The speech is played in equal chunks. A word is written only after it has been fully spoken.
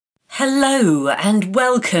Hello and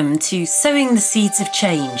welcome to Sowing the Seeds of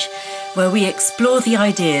Change, where we explore the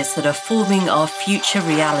ideas that are forming our future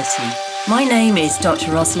reality. My name is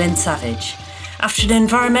Dr. Rosalind Savage. After an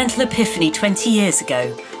environmental epiphany 20 years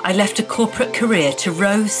ago, I left a corporate career to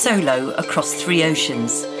row solo across 3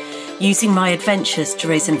 oceans, using my adventures to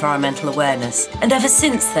raise environmental awareness. And ever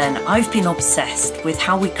since then, I've been obsessed with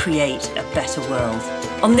how we create a better world.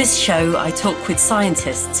 On this show, I talk with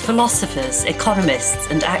scientists, philosophers, economists,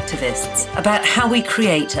 and activists about how we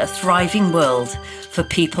create a thriving world for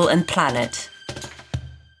people and planet.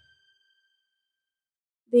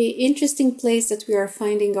 The interesting place that we are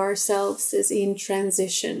finding ourselves is in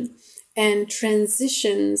transition. And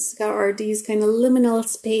transitions are these kind of liminal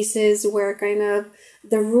spaces where kind of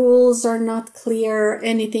the rules are not clear,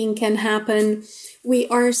 anything can happen. We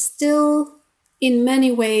are still, in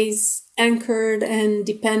many ways, anchored and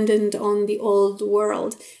dependent on the old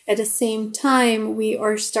world. At the same time, we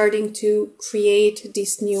are starting to create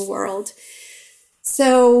this new world.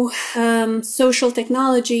 So social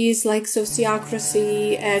technologies like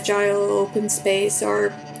sociocracy, agile, open space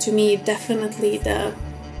are, to me, definitely the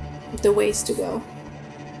ways to go.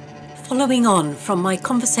 Following on from my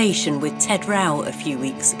conversation with Ted Rao a few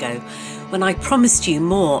weeks ago, when I promised you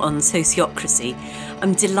more on sociocracy,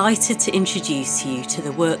 I'm delighted to introduce you to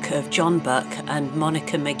the work of John Buck and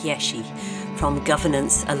Monica Magieshi from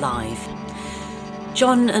Governance Alive.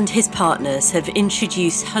 John and his partners have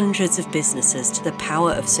introduced hundreds of businesses to the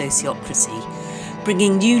power of sociocracy,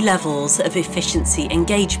 bringing new levels of efficiency,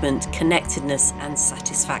 engagement, connectedness and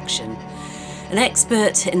satisfaction. An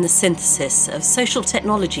expert in the synthesis of social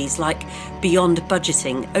technologies like beyond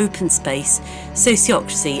budgeting, open space,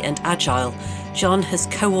 sociocracy and agile, John has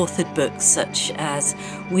co-authored books such as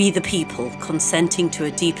We the People, Consenting to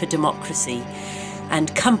a Deeper Democracy,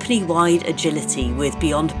 and Company-Wide Agility with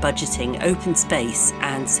Beyond Budgeting, Open Space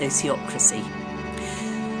and Sociocracy.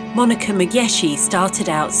 Monica Magieshi started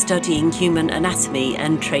out studying human anatomy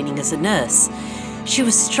and training as a nurse. She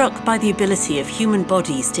was struck by the ability of human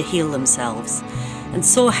bodies to heal themselves and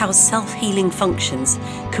saw how self-healing functions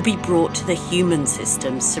could be brought to the human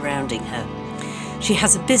systems surrounding her. She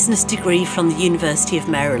has a business degree from the University of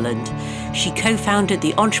Maryland. She co-founded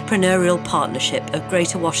the Entrepreneurial Partnership of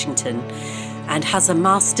Greater Washington and has a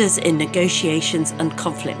master's in negotiations and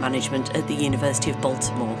conflict management at the University of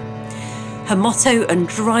Baltimore. Her motto and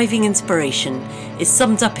driving inspiration is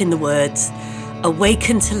summed up in the words,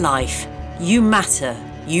 "Awaken to life, you matter,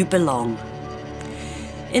 you belong."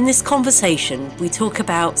 In this conversation, we talk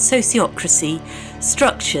about sociocracy,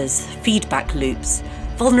 structures, feedback loops,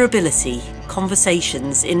 vulnerability,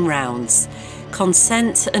 conversations in rounds,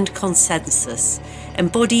 consent and consensus,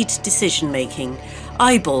 embodied decision-making,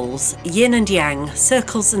 eyeballs, yin and yang,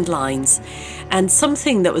 circles and lines, and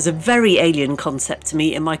something that was a very alien concept to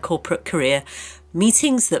me in my corporate career,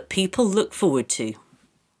 meetings that people look forward to.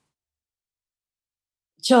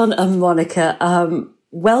 John and Monica,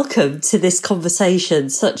 welcome to this conversation.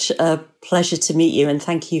 Such a pleasure to meet you, and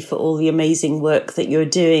thank you for all the amazing work that you're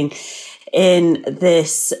doing in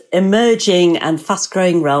this emerging and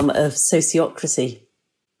fast-growing realm of sociocracy.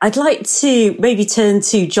 I'd like to maybe turn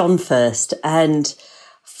to John first and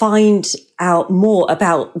find out more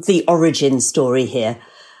about the origin story here.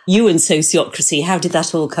 You and sociocracy, how did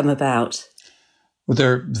that all come about?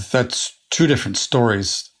 Well, that's 2 different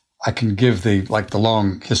stories. I can give the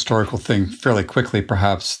long historical thing fairly quickly,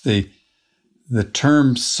 perhaps. The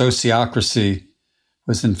term sociocracy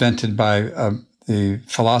was invented by the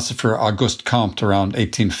philosopher Auguste Comte around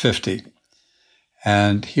 1850.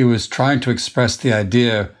 And he was trying to express the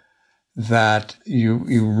idea that you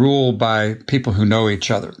rule by people who know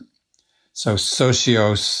each other. So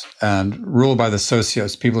socios, and rule by the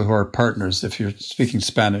socios, people who are partners, if you're speaking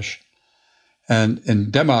Spanish. And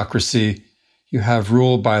in democracy, you have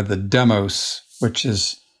rule by the demos, which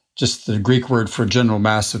is just the Greek word for a general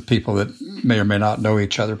mass of people that may or may not know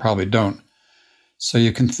each other, probably don't. So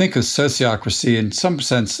you can think of sociocracy in some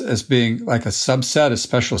sense as being like a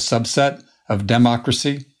special subset of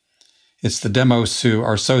democracy. It's the demos who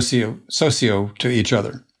are socio to each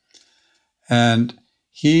other. And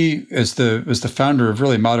he was the founder of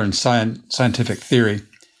really modern scientific theory.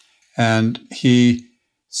 And he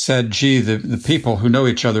said, the people who know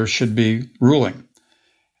each other should be ruling.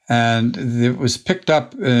 And it was picked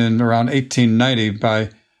up in around 1890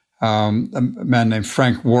 by a man named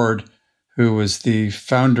Frank Ward, who was the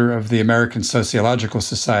founder of the American Sociological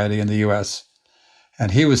Society in the U.S.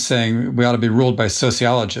 And he was saying we ought to be ruled by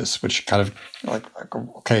sociologists, which kind of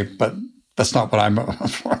okay, but that's not what I'm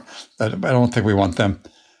for. I don't think we want them.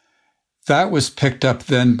 That was picked up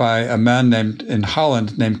then by a man in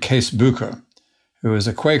Holland named Kees Bueke, who was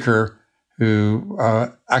a Quaker, who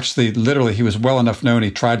actually, literally, he was well enough known.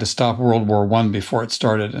 He tried to stop World War I before it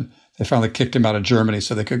started, and they finally kicked him out of Germany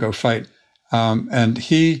so they could go fight. And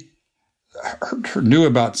he knew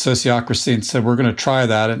about sociocracy and said, we're going to try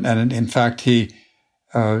that. And in fact, he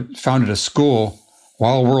founded a school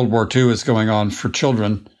while World War II was going on for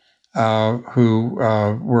children who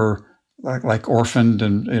were like orphaned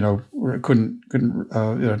and,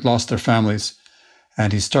 couldn't lost their families.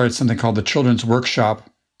 And he started something called the Children's Workshop,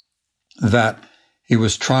 that he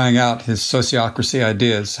was trying out his sociocracy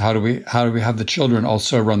ideas. How do we have the children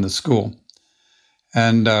also run the school?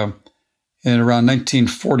 And in around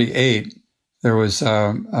 1948, there was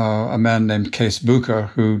a man named Kees Boeke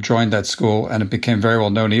who joined that school, and it became very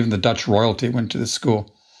well known. Even the Dutch royalty went to the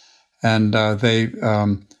school, and they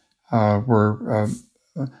were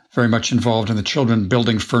very much involved in the children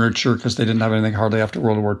building furniture because they didn't have anything hardly after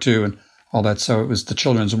World War II and all that. So it was the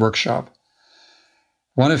Children's Workshop.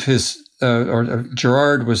 One of his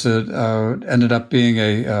Gerard was ended up being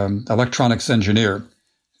a electronics engineer.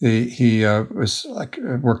 He was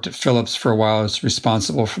worked at Philips for a while. Was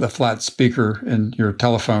responsible for the flat speaker in your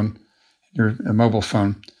telephone, your mobile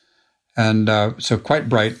phone, and so quite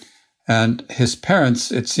bright. And his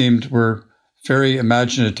parents, it seemed, were very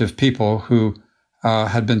imaginative people who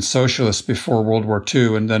had been socialists before World War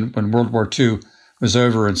II. And then when World War II was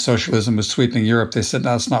over and socialism was sweeping Europe, they said,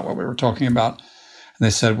 "No, that's not what we were talking about." And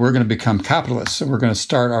they said, "We're going to become capitalists. So we're going to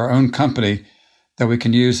start our own company that we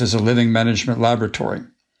can use as a living management laboratory."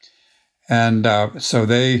 And so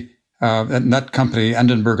and that company,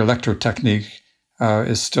 Endenburg Electrotechnik,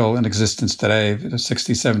 is still in existence today,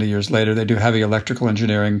 60, 70 years later. They do heavy electrical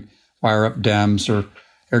engineering, wire up dams or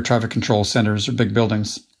air traffic control centers or big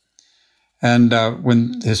buildings. And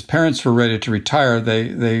when his parents were ready to retire,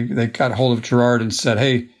 they got hold of Gerard and said,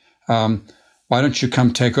 "Hey, why don't you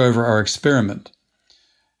come take over our experiment?"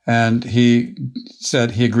 And he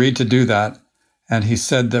said he agreed to do that. And he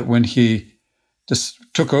said that when he just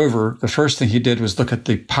took over, the first thing he did was look at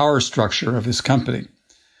the power structure of his company.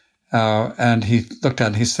 And he looked at it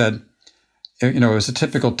and he said, it was a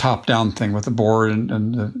typical top-down thing with the board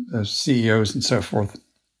and the CEOs and so forth.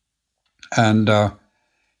 And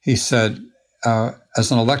he said,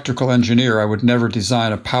 as an electrical engineer, I would never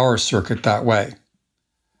design a power circuit that way.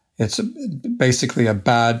 It's basically a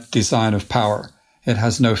bad design of power. It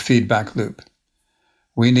has no feedback loop.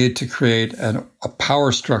 We need to create a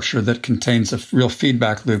power structure that contains a real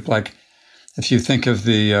feedback loop. Like if you think of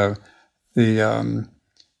the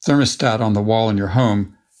thermostat on the wall in your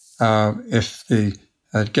home, if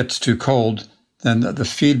it gets too cold, then the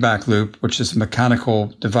feedback loop, which is a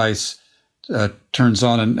mechanical device, turns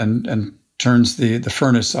on and turns the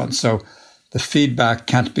furnace on. So the feedback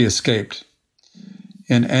can't be escaped.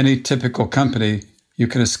 In any typical company, you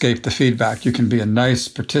can escape the feedback. You can be a nice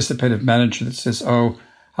participative manager that says, "Oh,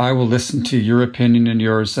 I will listen to your opinion and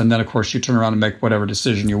yours." And then, of course, you turn around and make whatever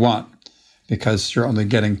decision you want because you're only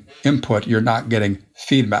getting input. You're not getting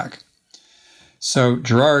feedback. So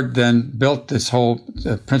Gerard then built this whole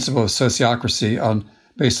principle of sociocracy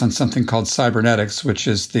based on something called cybernetics, which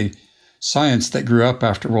is the science that grew up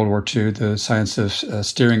after World War II, the science of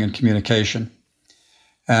steering and communication.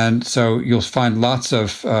 And so you'll find lots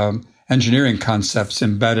of engineering concepts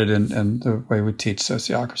embedded in the way we teach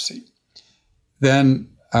sociocracy. Then,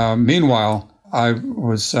 meanwhile, I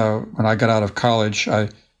was when I got out of college, I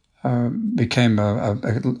became a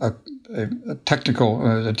technical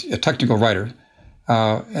writer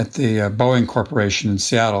at the Boeing Corporation in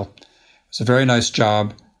Seattle. It was a very nice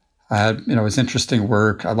job. I had, it was interesting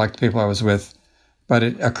work. I liked the people I was with, but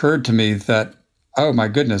it occurred to me that, oh my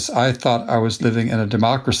goodness, I thought I was living in a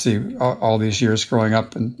democracy all these years growing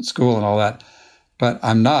up in school and all that, but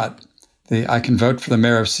I'm not. I can vote for the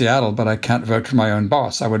mayor of Seattle, but I can't vote for my own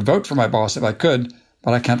boss. I would vote for my boss if I could,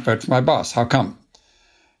 but I can't vote for my boss. How come?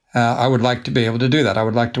 I would like to be able to do that. I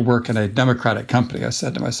would like to work in a democratic company, I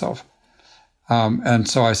said to myself. And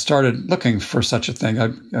so I started looking for such a thing.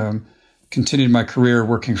 I continued my career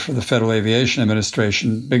working for the Federal Aviation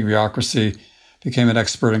Administration, big bureaucracy, became an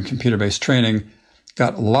expert in computer-based training,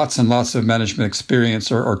 got lots and lots of management experience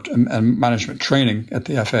and management training at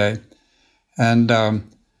the FAA, and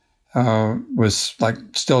was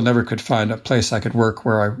still never could find a place I could work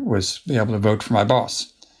where I was be able to vote for my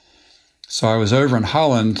boss. So I was over in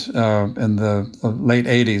Holland in the late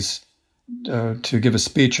 80s to give a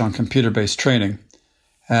speech on computer-based training.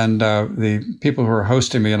 And the people who were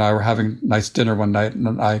hosting me and I were having a nice dinner one night,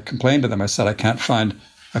 and I complained to them. I said, I can't find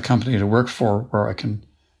a company to work for where I can,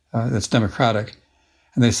 that's democratic.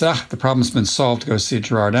 And they said, the problem's been solved. Go see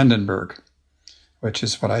Gerard Endenburg, which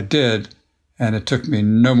is what I did. And it took me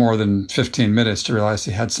no more than 15 minutes to realize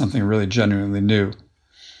he had something really genuinely new.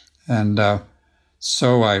 And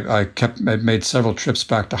so I made several trips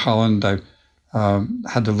back to Holland. I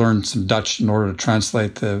had to learn some Dutch in order to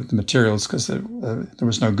translate the materials because there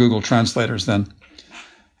was no Google translators then.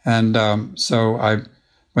 And so I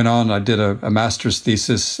went on, I did a master's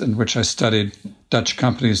thesis in which I studied Dutch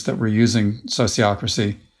companies that were using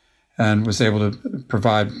sociocracy and was able to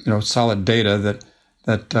provide, solid data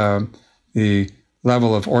that the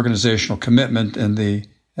level of organizational commitment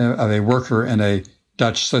of a worker in a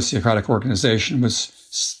Dutch sociocratic organization was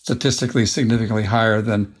statistically significantly higher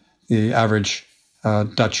than the average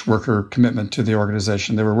Dutch worker commitment to the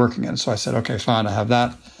organization they were working in. So I said, okay, fine, I have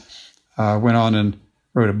that. Went on and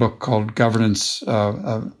wrote a book called Governance,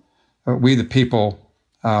 We the People,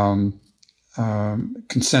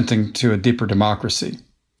 Consenting to a Deeper Democracy.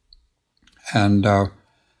 And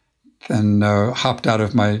then hopped out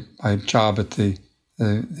of my job at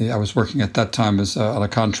I was working at that time as on a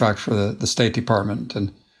contract for the State Department,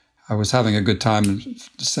 and I was having a good time and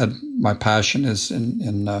said my passion is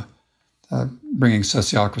in bringing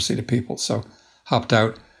sociocracy to people. So hopped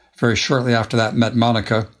out. Very shortly after that, met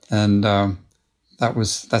Monica, and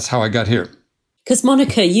that's how I got here. Because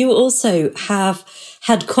Monica, you also have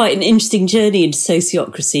had quite an interesting journey into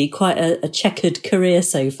sociocracy, quite a checkered career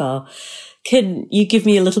so far. Can you give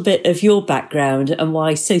me a little bit of your background and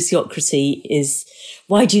why sociocracy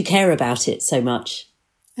why do you care about it so much?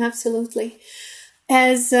 Absolutely.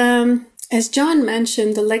 As John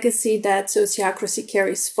mentioned, the legacy that sociocracy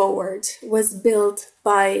carries forward was built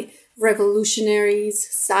by revolutionaries,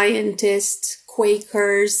 scientists,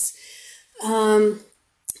 Quakers,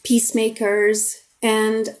 peacemakers,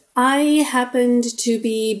 and I happened to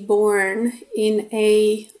be born in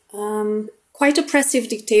a quite oppressive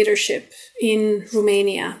dictatorship in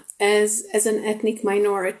Romania as an ethnic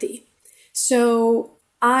minority. So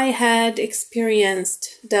I had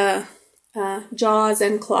experienced the jaws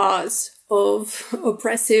and claws of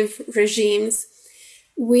oppressive regimes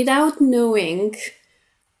without knowing.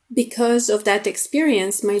 Because of that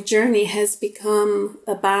experience, my journey has become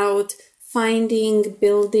about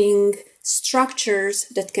building structures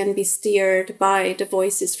that can be steered by the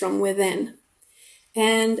voices from within.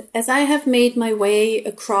 And as I have made my way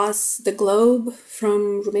across the globe,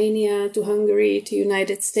 from Romania to Hungary to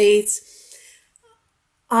United States,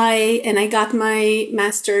 I got my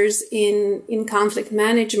master's in conflict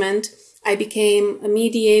management. I became a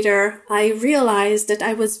mediator. I realized that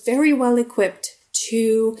I was very well equipped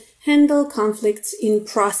to handle conflicts in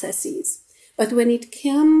processes. But when it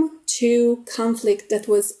came to conflict that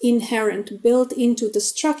was inherent, built into the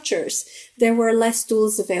structures, there were less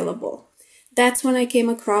tools available. That's when I came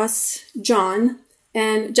across John,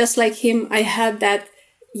 and just like him, I had that,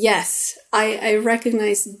 yes, I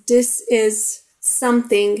recognize this is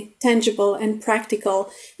something tangible and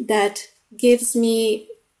practical that gives me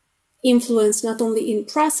influence not only in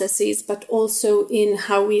processes, but also in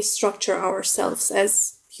how we structure ourselves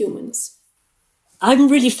as humans. I'm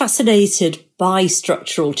really fascinated by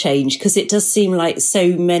structural change because it does seem like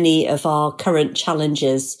so many of our current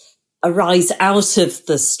challenges arise out of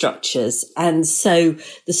the structures. And so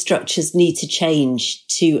the structures need to change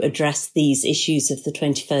to address these issues of the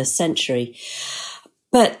 21st century.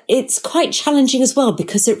 But it's quite challenging as well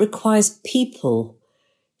because it requires people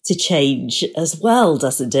to change as well,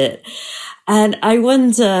 doesn't it? And I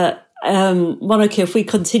wonder, Monica, if we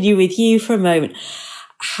continue with you for a moment,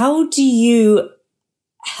 how do you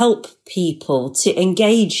help people to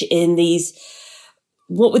engage in these,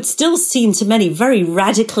 what would still seem to many very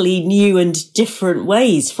radically new and different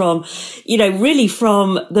ways from, really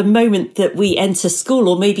from the moment that we enter school,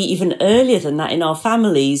 or maybe even earlier than that in our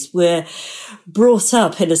families? We're brought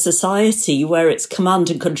up in a society where it's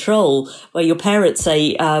command and control, where your parents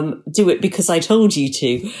say, do it because I told you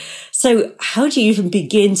to. So how do you even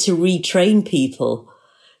begin to retrain people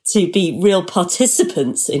to be real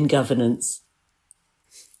participants in governance?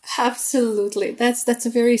 Absolutely. That's a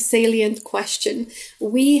very salient question.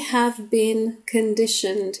 We have been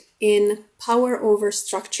conditioned in power over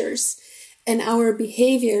structures, and our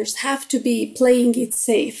behaviors have to be playing it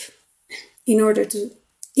safe in order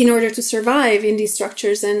to survive in these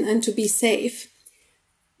structures and to be safe.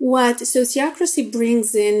 What sociocracy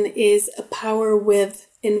brings in is a power with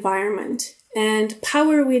environment. And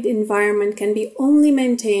power with environment can be only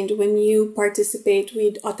maintained when you participate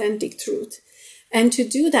with authentic truth. And to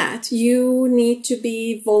do that, you need to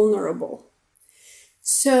be vulnerable.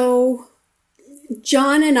 So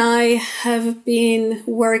John and I have been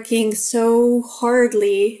working so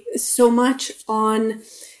much on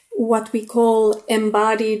what we call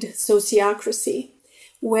embodied sociocracy,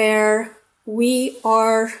 where we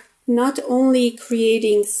are not only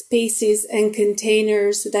creating spaces and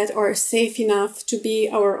containers that are safe enough to be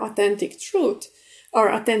our authentic truth, our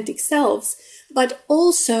authentic selves, but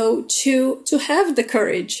also to have the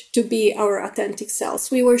courage to be our authentic selves.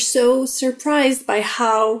 We were so surprised by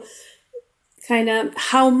how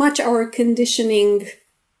much our conditioning,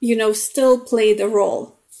 still played a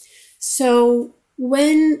role. So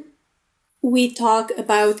when we talk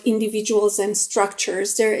about individuals and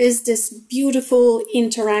structures, there is this beautiful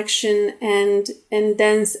interaction and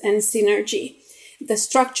dance and synergy. The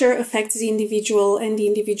structure affects the individual and the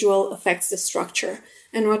individual affects the structure.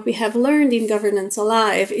 And what we have learned in Governance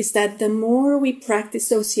Alive is that the more we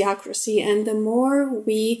practice sociocracy and the more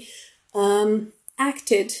we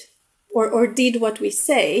acted or did what we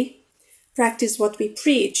say, practiced what we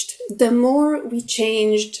preached, the more we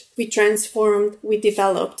changed, we transformed, we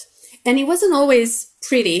developed. And it wasn't always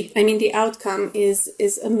pretty. I mean, the outcome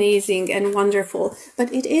is amazing and wonderful,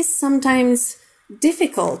 but it is sometimes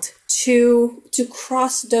difficult to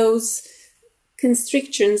cross those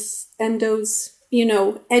constrictions and those,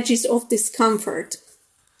 edges of discomfort.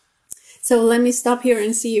 So let me stop here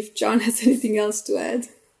and see if John has anything else to add.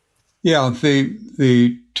 Yeah,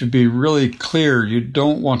 to be really clear, you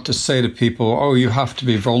don't want to say to people, oh, you have to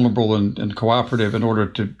be vulnerable and cooperative in order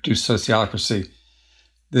to do sociocracy.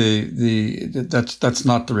 That's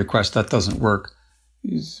not the request. That doesn't work.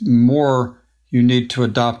 It's more, you need to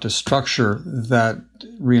adopt a structure that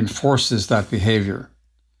reinforces that behavior.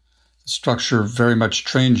 The structure very much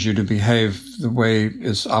trains you to behave the way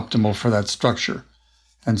is optimal for that structure.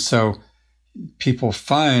 And so people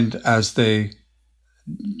find, as they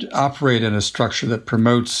operate in a structure that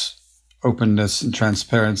promotes openness and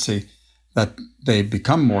transparency, that they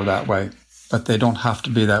become more that way, but they don't have to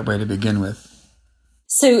be that way to begin with.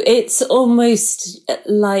 So it's almost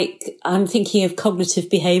like I'm thinking of cognitive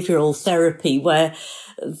behavioral therapy, where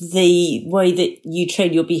the way that you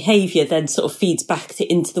train your behavior then sort of feeds back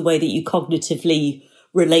into the way that you cognitively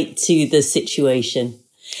relate to the situation.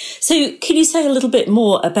 So can you say a little bit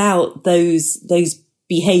more about those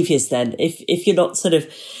behaviors then? If you're not sort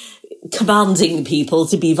of commanding people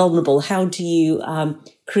to be vulnerable, how do you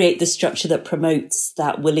create the structure that promotes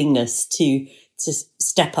that willingness to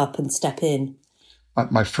step up and step in?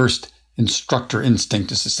 My first instructor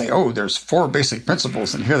instinct is to say, oh, there's 4 basic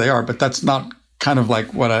principles and here they are, but that's not kind of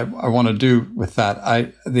like what I want to do with that.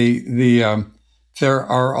 There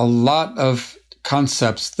are a lot of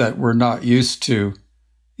concepts that we're not used to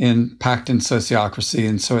packed in sociocracy,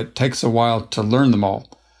 and so it takes a while to learn them all.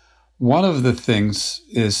 One of the things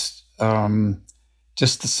is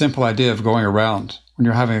just the simple idea of going around. When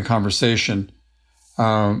you're having a conversation,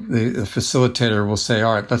 the facilitator will say,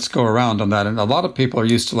 all right, let's go around on that. And a lot of people are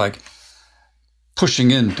used to like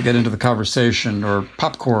pushing in to get into the conversation or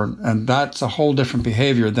popcorn. And that's a whole different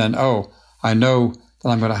behavior than, oh, I know that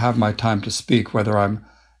I'm going to have my time to speak, whether I'm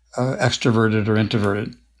extroverted or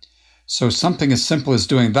introverted. So something as simple as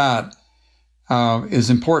doing that is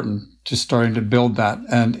important to starting to build that.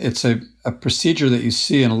 And it's a procedure that you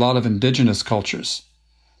see in a lot of indigenous cultures.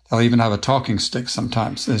 They'll even have a talking stick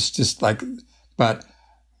sometimes. It's just like, but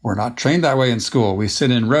we're not trained that way in school. We sit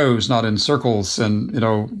in rows, not in circles. And,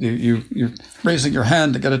 you're raising your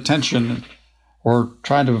hand to get attention or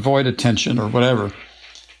trying to avoid attention or whatever.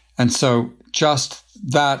 And so just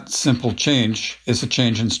that simple change is a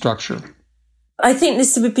change in structure. I think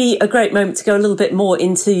this would be a great moment to go a little bit more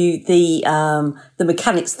into the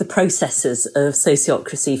mechanics, the processes of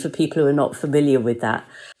sociocracy for people who are not familiar with that.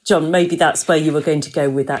 John, maybe that's where you were going to go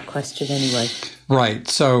with that question anyway. Right.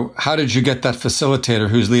 So how did you get that facilitator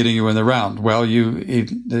who's leading you in the round? Well, you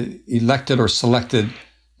elected or selected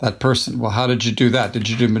that person. Well, how did you do that? Did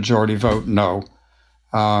you do majority vote? No.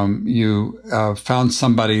 You found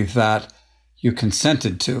somebody that you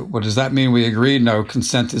consented to. What does that mean? We agreed? No,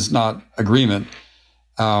 consent is not agreement.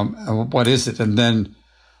 What is it? And then,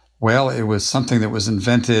 well, it was something that was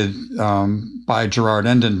invented by Gerard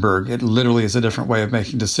Endenberg. It literally is a different way of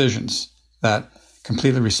making decisions that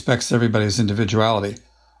completely respects everybody's individuality.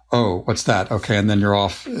 Oh, what's that? Okay, and then you're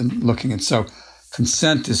off and looking. And so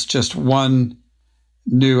consent is just one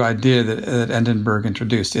new idea that Endenberg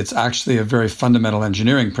introduced. It's actually a very fundamental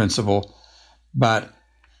engineering principle,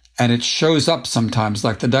 and it shows up sometimes,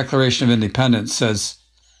 like the Declaration of Independence says,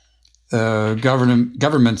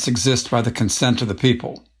 governments exist by the consent of the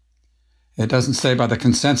people. It doesn't say by the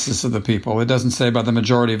consensus of the people. It doesn't say by the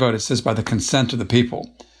majority vote. It says by the consent of the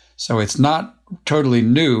people. So it's not totally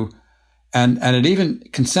new. And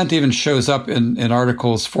consent even shows up in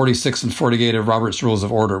Articles 46 and 48 of Robert's Rules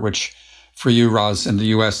of Order, which for you, Roz, in the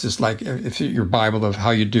US is like if your Bible of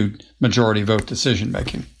how you do majority vote decision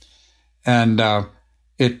making. And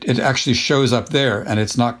it actually shows up there, and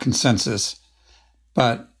it's not consensus.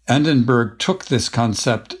 But Endenburg took this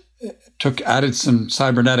concept, added some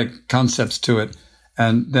cybernetic concepts to it,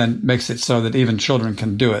 and then makes it so that even children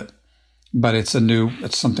can do it. But it's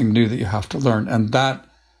something new that you have to learn. And that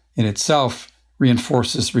in itself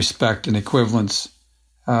reinforces respect and equivalence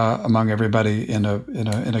among everybody in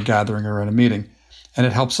a gathering or in a meeting. And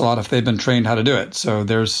it helps a lot if they've been trained how to do it. So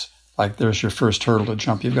there's your first hurdle to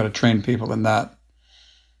jump. You've got to train people in that.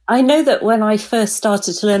 I know that when I first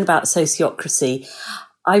started to learn about sociocracy,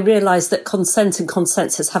 I realized that consent and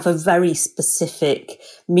consensus have a very specific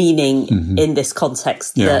meaning in this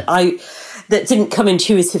context that didn't come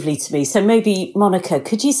intuitively to me. So maybe, Monica,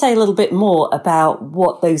 could you say a little bit more about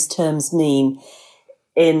what those terms mean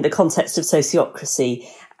in the context of sociocracy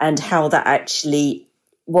and how that actually,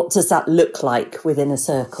 what does that look like within a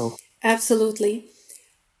circle? Absolutely.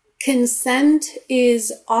 Consent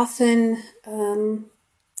is often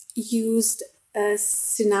used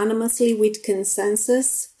synonymously with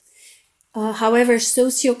consensus. However,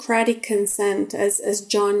 sociocratic consent, as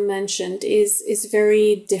John mentioned, is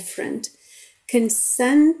very different.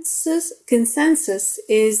 Consensus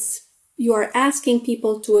is you are asking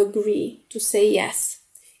people to agree, to say yes.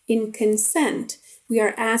 In consent, we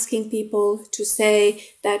are asking people to say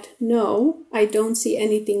that, no, I don't see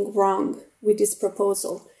anything wrong with this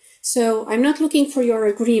proposal. So I'm not looking for your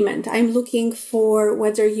agreement. I'm looking for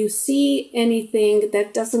whether you see anything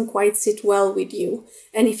that doesn't quite sit well with you.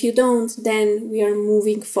 And if you don't, then we are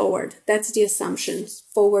moving forward. That's the assumption,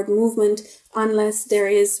 forward movement, unless there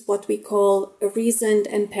is what we call a reasoned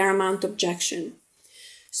and paramount objection.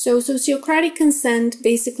 So sociocratic consent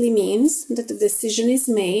basically means that the decision is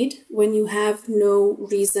made when you have no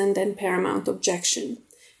reasoned and paramount objection.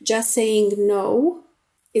 Just saying no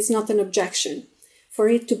is not an objection. For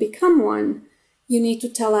it to become one, you need to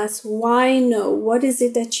tell us why no. What is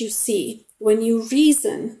it that you see? When you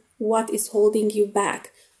reason what is holding you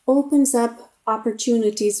back, opens up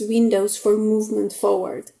opportunities, windows for movement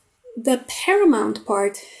forward. The paramount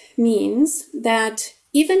part means that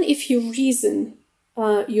even if you reason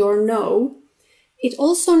your no, it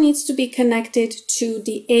also needs to be connected to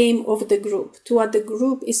the aim of the group, to what the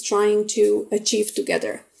group is trying to achieve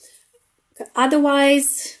together.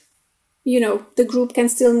 Otherwise, the group can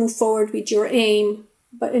still move forward with your aim,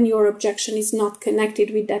 and your objection is not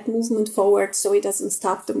connected with that movement forward, so it doesn't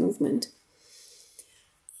stop the movement.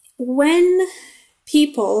 When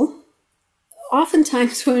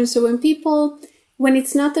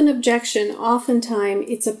it's not an objection, oftentimes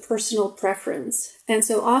it's a personal preference. And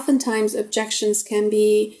so oftentimes objections can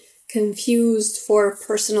be confused for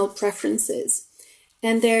personal preferences.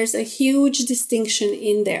 And there's a huge distinction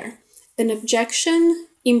in there. An objection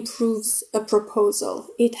improves a proposal.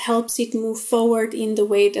 It helps it move forward in the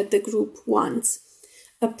way that the group wants.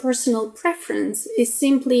 A personal preference is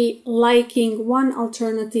simply liking one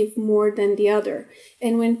alternative more than the other.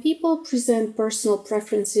 And when people present personal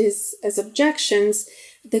preferences as objections,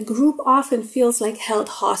 the group often feels like held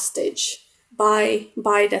hostage by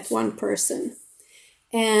that one person.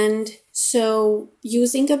 And so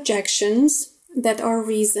using objections that are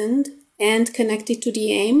reasoned and connected to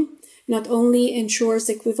the aim not only ensures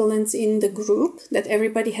equivalence in the group, that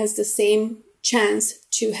everybody has the same chance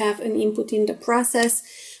to have an input in the process,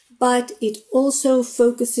 but it also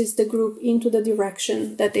focuses the group into the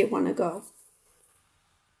direction that they want to go.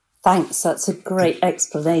 Thanks. That's a great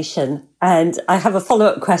explanation. And I have a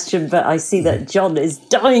follow-up question, but I see that John is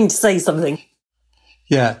dying to say something.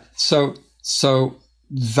 Yeah. So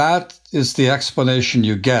that is the explanation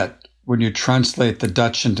you get when you translate the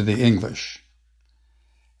Dutch into the English.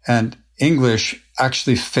 And English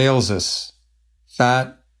actually fails us.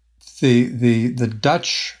 That the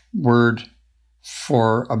Dutch word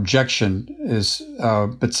for objection is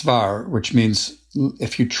bezwaar, which means,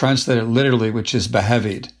 if you translate it literally, which is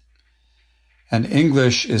behevied. And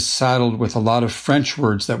English is saddled with a lot of French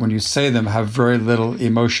words that when you say them have very little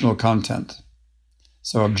emotional content.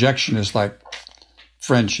 So objection is like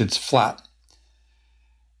French, it's flat.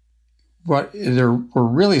 What we're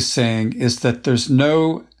really saying is that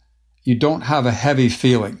you don't have a heavy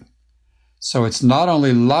feeling. So it's not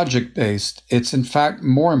only logic-based, it's in fact,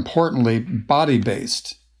 more importantly,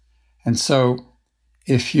 body-based. And so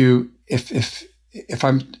if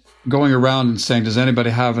I'm going around and saying, does anybody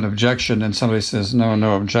have an objection? And somebody says,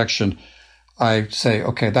 no objection. I say,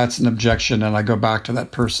 okay, that's an objection. And I go back to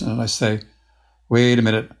that person and I say, wait a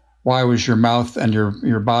minute, why was your mouth and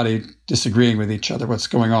your body disagreeing with each other? What's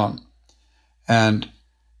going on? And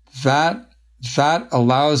that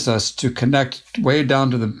allows us to connect way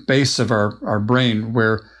down to the base of our brain,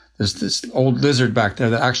 where There's this old lizard back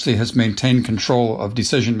there that actually has maintained control of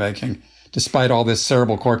decision making despite all this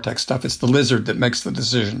cerebral cortex stuff. It's the lizard that makes the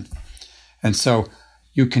decision. And so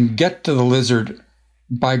you can get to the lizard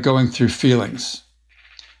by going through feelings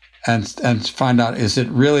and find out, is it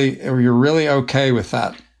really, are you really okay with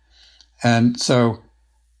that? And so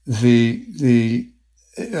a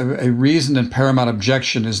reasoned and paramount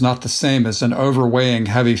objection is not the same as an overweighing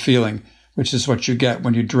heavy feeling, which is what you get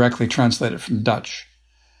when you directly translate it from Dutch.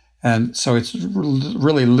 And so it's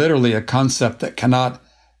really literally a concept that cannot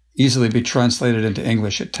easily be translated into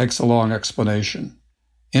English. It takes a long explanation.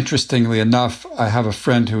 Interestingly enough, I have a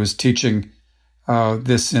friend who is teaching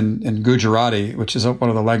this in Gujarati, which is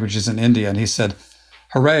one of the languages in India, and he said,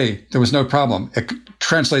 hooray, there was no problem. It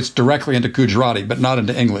translates directly into Gujarati, but not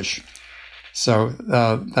into English. So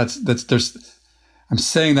I'm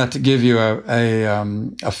saying that to give you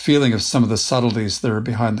a feeling of some of the subtleties that are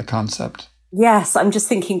behind the concept. Yes, I'm just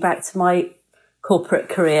thinking back to my corporate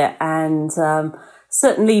career, and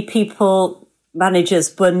certainly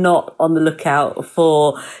managers were not on the lookout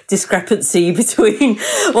for discrepancy between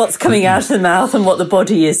what's coming out of the mouth and what the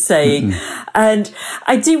body is saying. And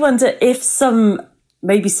I do wonder if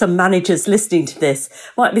maybe some managers listening to this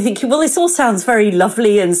might be thinking, well, this all sounds very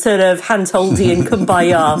lovely and sort of hand-holdy and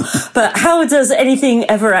kumbaya, but how does anything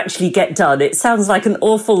ever actually get done? It sounds like an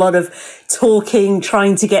awful lot of talking,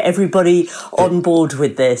 trying to get everybody on board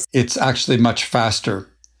with this. It's actually much faster.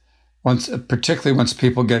 Particularly once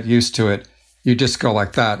people get used to it, you just go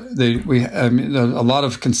like that. A lot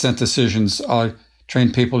of consent decisions, I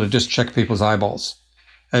train people to just check people's eyeballs.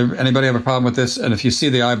 Anybody have a problem with this? And if you see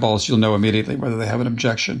the eyeballs, you'll know immediately whether they have an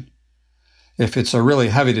objection. If it's a really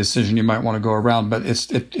heavy decision, you might want to go around, but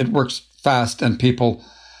it works fast, and people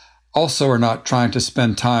also are not trying to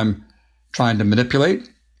spend time trying to manipulate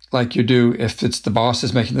like you do if it's the boss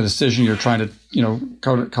is making the decision. You're trying to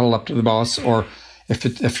cuddle up to the boss, or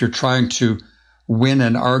if you're trying to win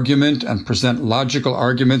an argument and present logical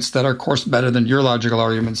arguments that are, of course, better than your logical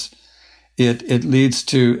arguments, it leads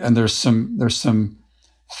to, and there's some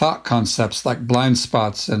thought concepts like blind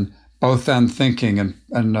spots and both-and thinking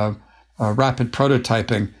and rapid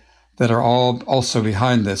prototyping that are all also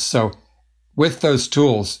behind this. So with those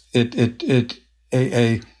tools,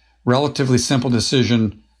 a relatively simple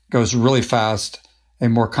decision goes really fast. A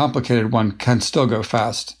more complicated one can still go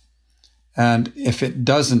fast. And if it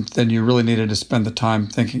doesn't, then you really needed to spend the time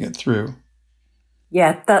thinking it through.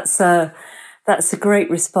 Yeah, that's a great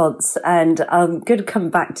response. And I'm going to come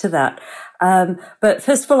back to that. But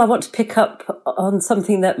first of all, I want to pick up on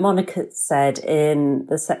something that Monica said in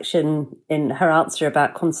the section in her answer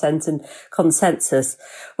about consent and consensus,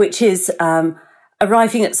 which is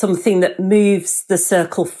arriving at something that moves the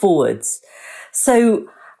circle forwards. So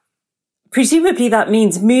presumably that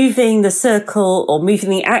means moving the circle or moving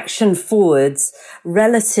the action forwards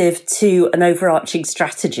relative to an overarching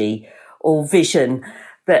strategy or vision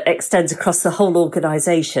that extends across the whole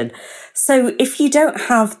organisation. So if you don't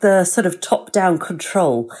have the sort of top-down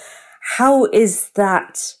control, how is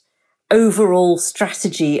that overall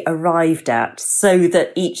strategy arrived at so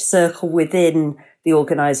that each circle within the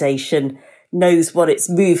organisation knows what it's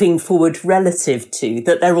moving forward relative to,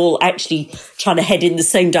 that they're all actually trying to head in the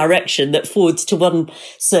same direction, that forwards to one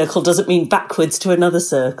circle doesn't mean backwards to another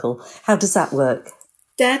circle? How does that work?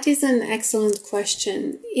 That is an excellent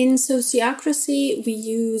question. In sociocracy, we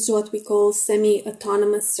use what we call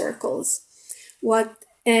semi-autonomous circles.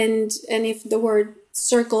 And if the word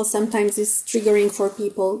circle sometimes is triggering for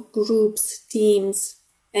people, groups, teams,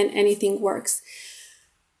 and anything works.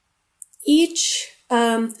 Each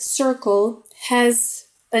circle has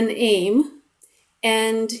an aim,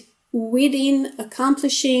 and within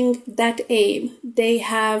accomplishing that aim, they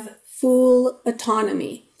have full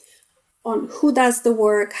autonomy on who does the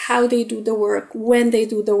work, how they do the work, when they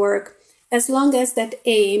do the work, as long as that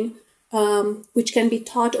aim, which can be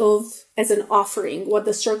thought of as an offering, what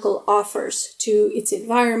the circle offers to its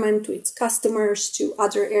environment, to its customers, to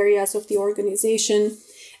other areas of the organization,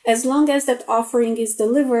 as long as that offering is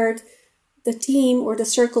delivered, the team or the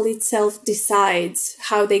circle itself decides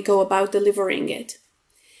how they go about delivering it.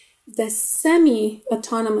 The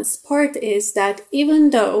semi-autonomous part is that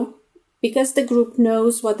even though, because the group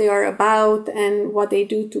knows what they are about and what they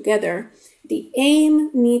do together, the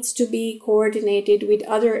aim needs to be coordinated with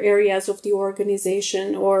other areas of the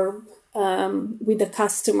organization or with the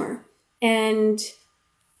customer. And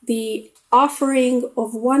the offering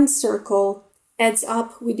of one circle adds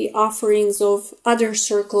up with the offerings of other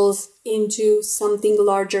circles into something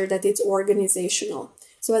larger that is organizational.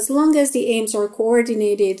 So as long as the aims are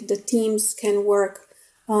coordinated, the teams can work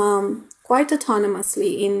quite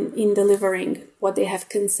autonomously in delivering what they have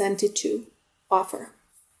consented to offer.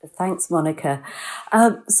 Thanks, Monica.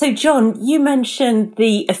 So, John, you mentioned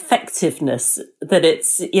the effectiveness, that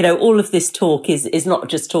it's, all of this talk is not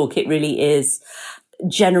just talk, it really is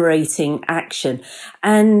generating action.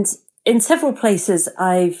 And in several places,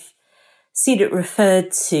 I've seen it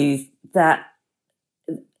referred to that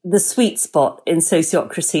the sweet spot in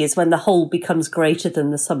sociocracy is when the whole becomes greater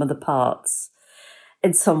than the sum of the parts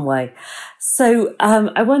in some way. So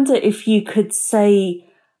I wonder if you could say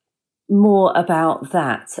more about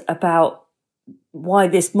that, about why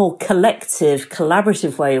this more collective,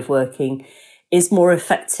 collaborative way of working is more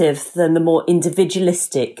effective than the more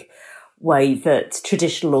individualistic way that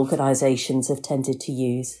traditional organizations have tended to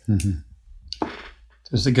use. Mm-hmm.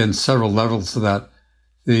 There's, again, several levels to that.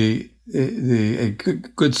 A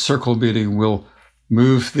good circle meeting will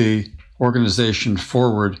move the organization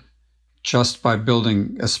forward just by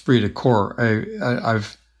building esprit de corps.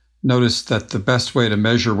 I've noticed that the best way to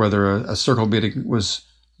measure whether a circle meeting was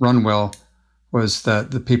run well was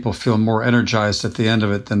that the people feel more energized at the end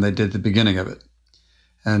of it than they did at the beginning of it.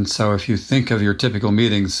 And so if you think of your typical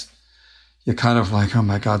meetings, you're kind of like, oh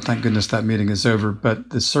my God, thank goodness that meeting is over.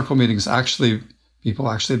 But the circle meetings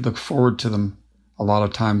people actually look forward to them a lot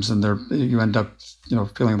of times, and you end up,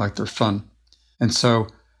 feeling like they're fun. And so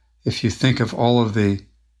if you think of all of the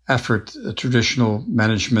effort traditional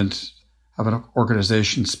management of an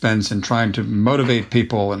organization spends in trying to motivate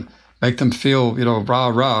people and make them feel, rah,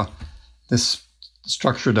 rah, this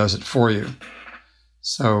structure does it for you.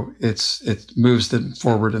 So it moves them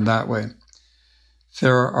forward in that way.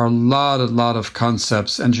 There are a lot of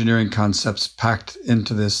concepts, engineering concepts packed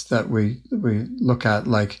into this that we look at,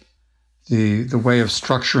 like the way of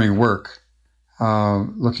structuring work,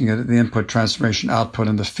 looking at the input, transformation, output,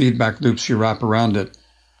 and the feedback loops you wrap around it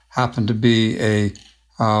happen to be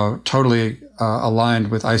totally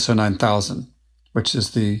aligned with ISO 9000, which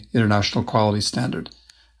is the international quality standard.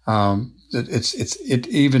 It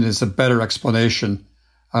even is a better explanation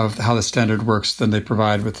of how the standard works than they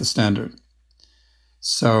provide with the standard.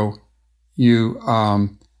 So you have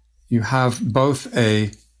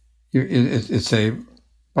it's a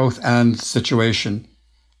both and situation.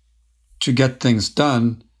 To get things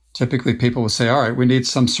done, typically people will say, all right, we need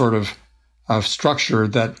some sort of structure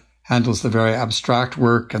that handles the very abstract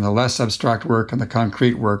work and the less abstract work and the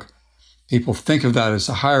concrete work. People think of that as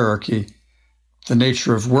a hierarchy. The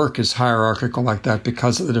nature of work is hierarchical like that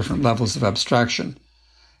because of the different levels of abstraction.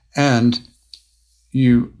 And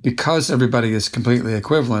because everybody is completely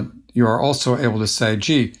equivalent, you are also able to say,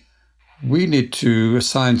 gee, we need to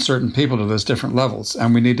assign certain people to those different levels,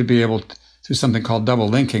 and we need to be able to, through something called double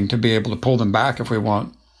linking, to be able to pull them back if we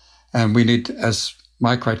want. And we need to, as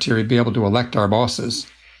my criteria, be able to elect our bosses.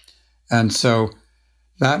 And so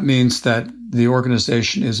that means that the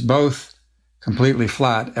organization is both completely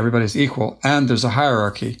flat, everybody's equal, and there's a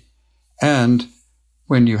hierarchy. And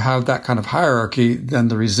when you have that kind of hierarchy, then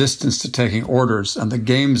the resistance to taking orders and the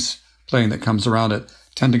games playing that comes around it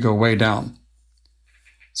tend to go way down.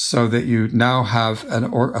 So that you now have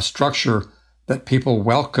a structure that people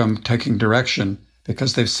welcome taking direction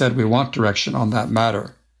because they've said we want direction on that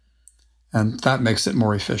matter. And that makes it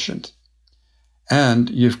more efficient. And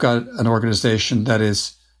you've got an organization that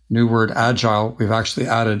is, new word, agile. We've actually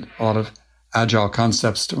added a lot of agile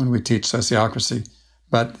concepts to when we teach sociocracy.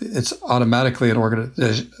 But it's automatically an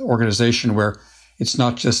organization where it's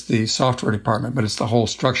not just the software department, but it's the whole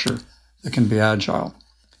structure that can be agile.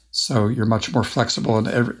 So you're much more flexible,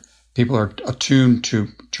 and people are attuned to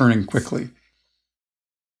turning quickly.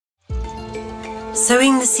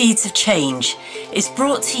 Sowing the Seeds of Change is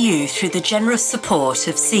brought to you through the generous support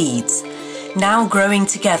of Seeds, now growing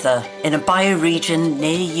together in a bioregion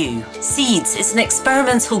near you. Seeds is an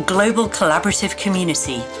experimental global collaborative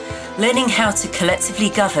community, learning how to collectively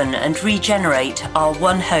govern and regenerate our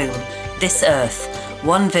one home, this earth,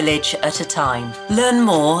 one village at a time. Learn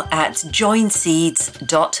more at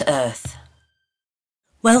joinseeds.earth.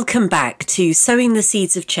 Welcome back to Sowing the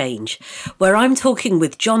Seeds of Change, where I'm talking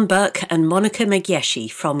with John Burke and Monica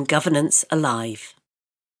Megyeshi from Governance Alive.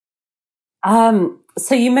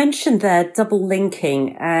 So you mentioned there double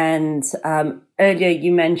linking, and earlier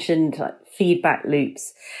you mentioned feedback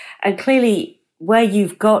loops. And clearly, where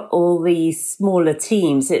you've got all these smaller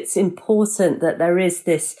teams, it's important that there is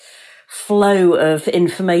this flow of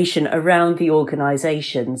information around the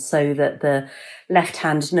organisation so that the left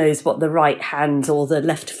hand knows what the right hand or the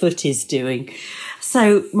left foot is doing.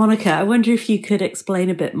 So, Monica, I wonder if you could explain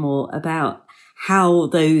a bit more about how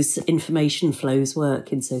those information flows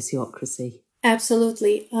work in sociocracy.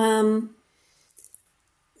 Absolutely.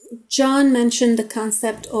 John mentioned the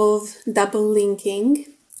concept of double linking,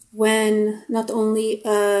 when not only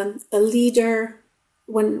a leader,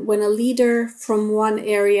 when a leader from one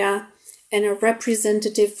area and a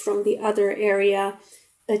representative from the other area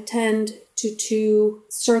attend to two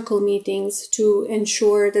circle meetings to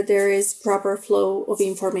ensure that there is proper flow of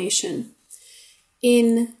information.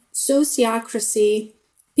 In sociocracy,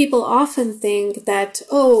 people often think that,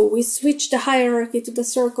 oh, we switch the hierarchy to the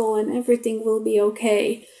circle and everything will be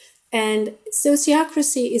okay. And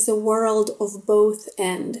sociocracy is a world of both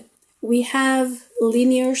end. We have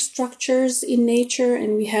linear structures in nature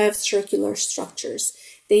and we have circular structures.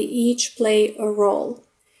 They each play a role.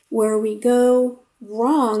 Where we go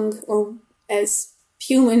wrong, or as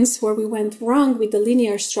humans, where we went wrong with the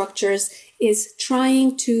linear structures, is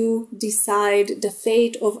trying to decide the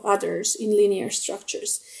fate of others in linear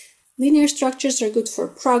structures. Linear structures are good for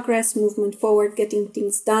progress, movement forward, getting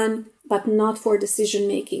things done, but not for decision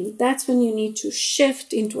making. That's when you need to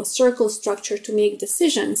shift into a circle structure to make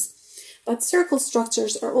decisions. But circle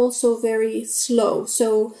structures are also very slow.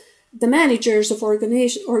 So the managers of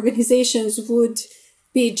organizations would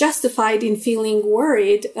be justified in feeling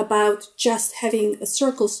worried about just having a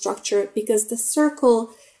circle structure, because the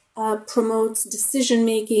circle promotes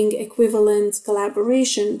decision-making, equivalence,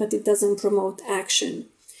 collaboration, but it doesn't promote action.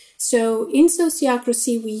 So in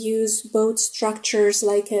sociocracy, we use both structures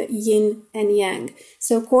like a yin and yang.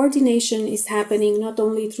 So coordination is happening not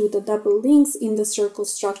only through the double links in the circle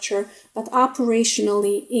structure, but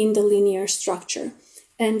operationally in the linear structure.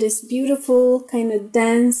 And this beautiful kind of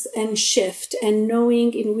dance and shift and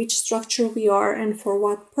knowing in which structure we are and for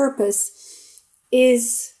what purpose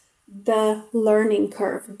is the learning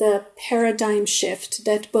curve, the paradigm shift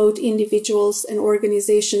that both individuals and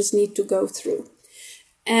organizations need to go through.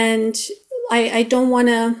 And I don't want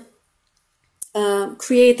to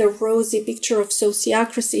create a rosy picture of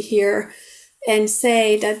sociocracy here and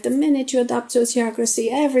say that the minute you adopt sociocracy,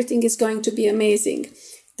 everything is going to be amazing.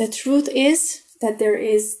 The truth is that there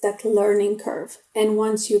is that learning curve. And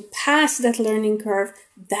once you pass that learning curve,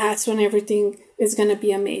 that's when everything is going to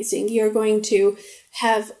be amazing. You're going to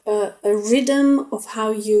have a rhythm of how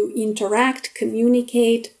you interact,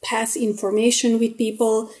 communicate, pass information with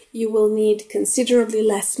people. You will need considerably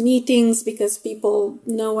less meetings because people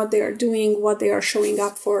know what they are doing, what they are showing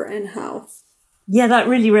up for, and how. Yeah, that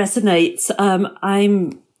really resonates.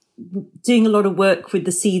 I'm doing a lot of work with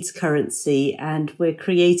the Seeds currency, and we're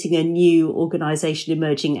creating a new organization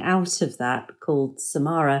emerging out of that called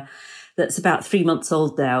Samara, that's about 3 months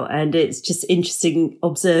old now. And it's just interesting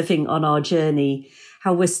observing on our journey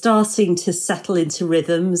how we're starting to settle into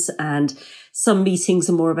rhythms, and some meetings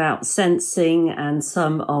are more about sensing and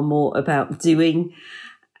some are more about doing.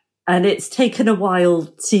 And it's taken a while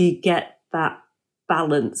to get that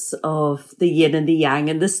balance of the yin and the yang,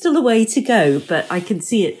 and there's still a way to go, but I can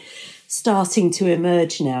see it starting to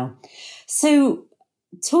emerge now. So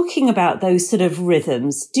talking about those sort of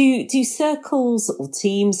rhythms, do circles or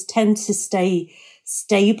teams tend to stay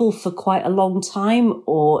stable for quite a long time,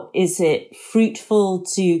 or is it fruitful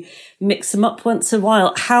to mix them up once in a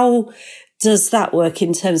while? How does that work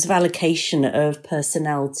in terms of allocation of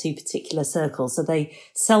personnel to particular circles? Are they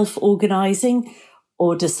self-organizing,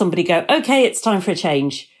 or does somebody go, okay, it's time for a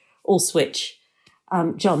change, or switch?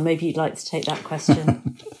 John, maybe you'd like to take that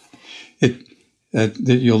question.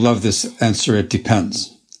 You'll love this answer. It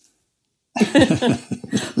depends.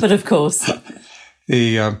 But of course.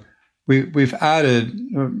 We've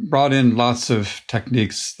brought in lots of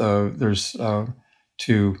techniques.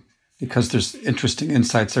 Because there's interesting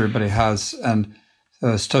insights everybody has, and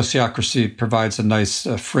sociocracy provides a nice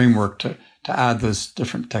framework to add those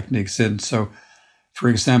different techniques in. So, for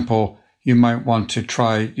example, you might want to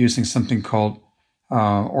try using something called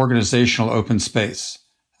organizational open space.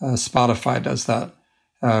 Spotify does that,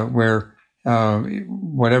 where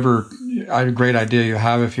whatever great idea you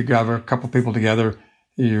have, if you gather a couple people together,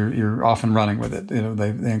 you're off and running with it.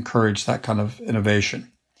 They encourage that kind of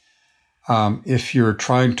innovation. If you're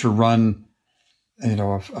trying to run,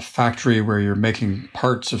 a factory where you're making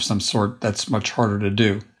parts of some sort, that's much harder to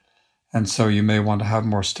do, and so you may want to have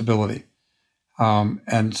more stability.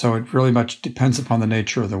 And so it really much depends upon the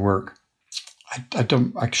nature of the work.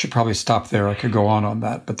 I should probably stop there. I could go on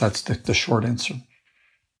that, but that's the short answer.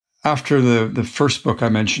 After the first book I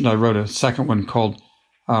mentioned, I wrote a second one called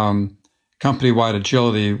Company-Wide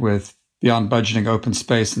Agility with Beyond Budgeting, Open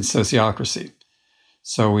Space, and Sociocracy.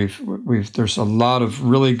 So there's a lot of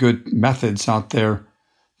really good methods out there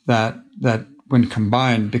that when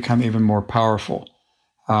combined become even more powerful.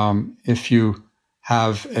 If you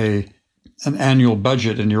have an annual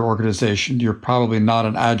budget in your organization, you're probably not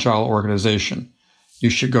an agile organization. you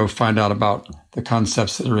should go find out about the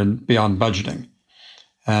concepts that are in Beyond Budgeting.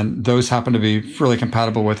 And those happen to be really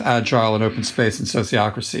compatible with Agile and Open Space and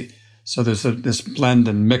Sociocracy. So there's this blend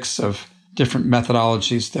and mix of different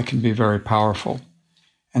methodologies that can be very powerful.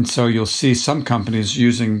 And so you'll see some companies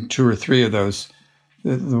using 2 or 3 of those.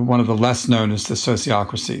 One of the less known is the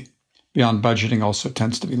Sociocracy. Beyond Budgeting also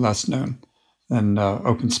tends to be less known than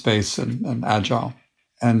Open Space and Agile.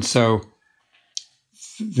 And so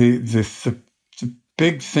the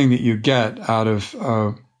big thing that you get out of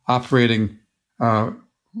operating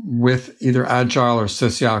with either Agile or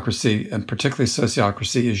Sociocracy, and particularly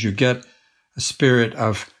Sociocracy, is you get a spirit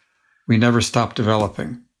of we never stop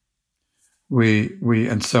developing.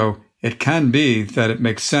 And so it can be that it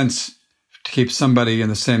makes sense to keep somebody in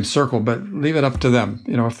the same circle, but leave it up to them.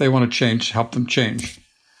 If they want to change, help them change.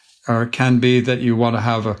 Or it can be that you want to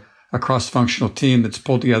have a cross-functional team that's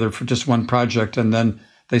pulled together for just one project, and then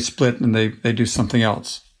they split and they do something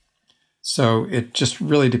else. So it just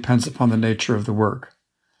really depends upon the nature of the work,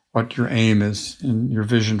 what your aim is and your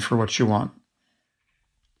vision for what you want.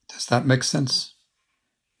 Does that make sense?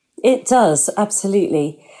 It does,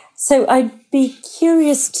 absolutely. So I'd be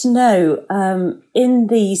curious to know, in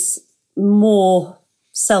these more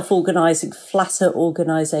self-organizing, flatter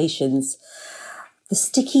organizations, the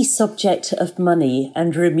sticky subject of money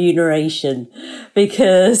and remuneration,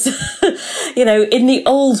 because, in the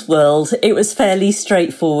old world, it was fairly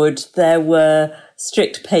straightforward. There were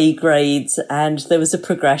strict pay grades and there was a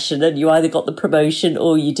progression, and you either got the promotion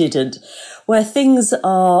or you didn't. Where things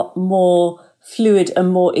are more fluid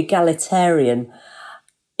and more egalitarian,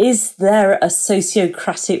 is there a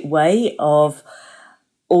sociocratic way of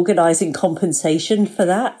organizing compensation for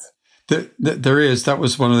that? There is. That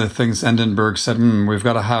was one of the things Endenburg said, we've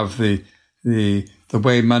got to have the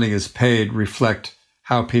way money is paid reflect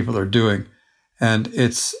how people are doing. And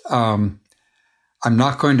it's, I'm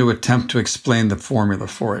not going to attempt to explain the formula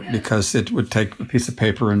for it because it would take a piece of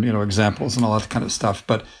paper and, examples and all that kind of stuff.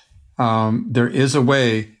 But there is a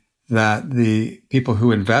way that the people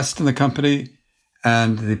who invest in the company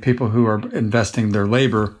and the people who are investing their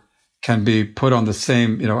labor can be put on the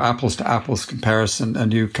same, apples to apples comparison,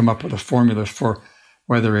 and you come up with a formula for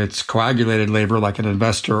whether it's coagulated labor like an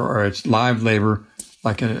investor or it's live labor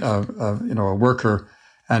like a worker,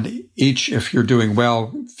 and each, if you're doing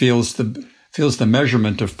well, feels the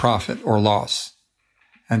measurement of profit or loss.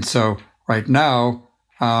 And so right now,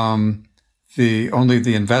 only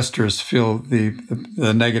the investors feel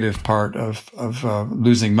the negative part of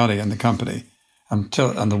losing money in the company, and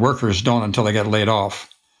the workers don't until they get laid off.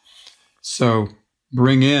 So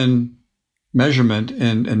bring in measurement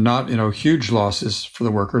and not, huge losses for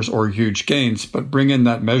the workers or huge gains, but bring in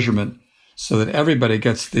that measurement so that everybody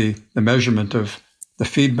gets the measurement of the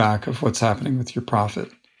feedback of what's happening with your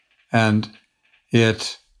profit. And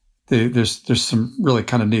there's some really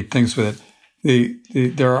kind of neat things with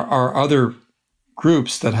it. There are other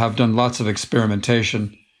groups that have done lots of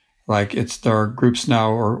experimentation. There are groups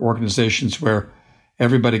now or organizations where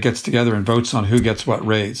everybody gets together and votes on who gets what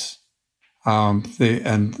raise. That's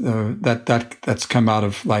come out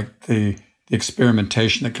of the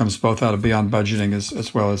experimentation that comes both out of Beyond Budgeting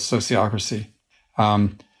as well as Sociocracy.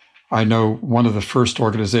 I know one of the first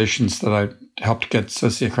organizations that I helped get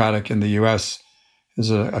Sociocratic in the U.S. is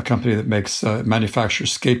a company that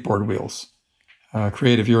manufactures skateboard wheels,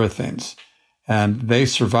 Creative Urethanes, and they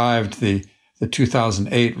survived the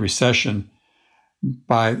 2008 recession.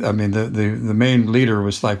 The main leader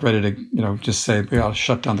was ready to just say we ought to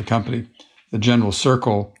shut down the company. The general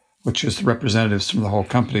circle, which is the representatives from the whole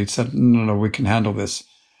company, said, no, we can handle this.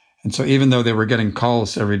 And so even though they were getting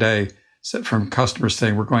calls every day from customers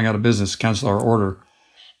saying, we're going out of business, cancel our order,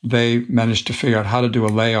 they managed to figure out how to do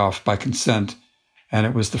a layoff by consent. And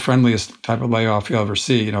it was the friendliest type of layoff you'll ever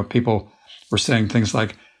see. People were saying things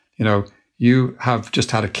like, you have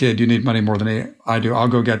just had a kid, you need money more than I do. I'll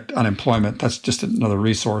go get unemployment. That's just another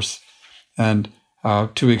resource. And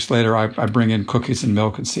 2 weeks later, I bring in cookies and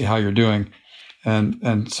milk and see how you're doing.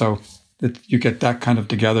 And so you get that kind of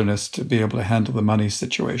togetherness to be able to handle the money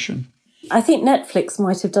situation. I think Netflix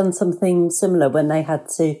might have done something similar when they had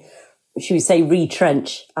to, should we say,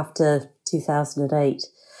 retrench after 2008.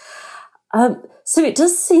 So it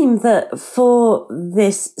does seem that for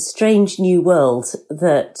this strange new world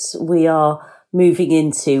that we are moving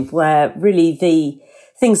into, where really the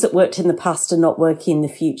things that worked in the past are not working in the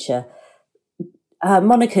future.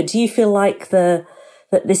 Monica, do you feel like that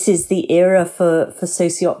this is the era for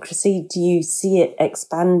sociocracy? Do you see it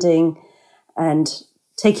expanding and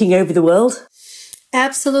taking over the world?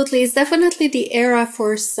 Absolutely. It's definitely the era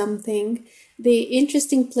for something. The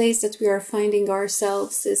interesting place that we are finding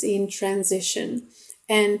ourselves is in transition.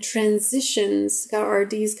 And transitions are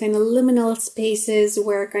these kind of liminal spaces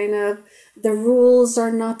where kind of the rules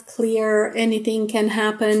are not clear, anything can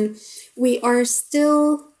happen. We are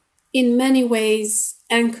still, in many ways,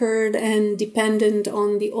 anchored and dependent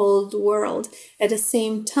on the old world. At the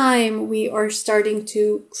same time, we are starting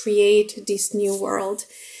to create this new world.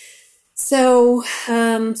 So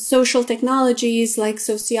social technologies like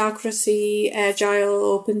sociocracy, agile,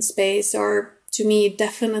 open space are, to me,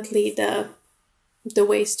 definitely the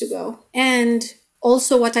ways to go. And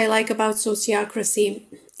also what I like about sociocracy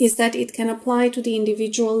is that it can apply to the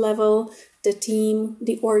individual level, the team,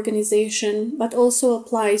 the organization, but also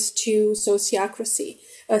applies to sociocracy,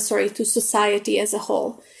 to society as a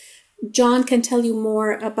whole. John can tell you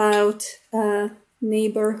more about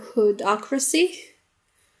neighborhoodocracy.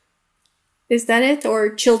 Is that it?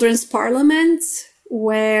 Or children's parliaments,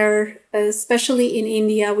 where, especially in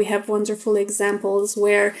India, we have wonderful examples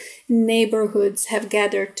where neighborhoods have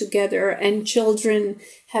gathered together and children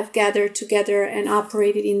have gathered together and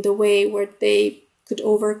operated in the way where they could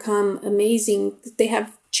overcome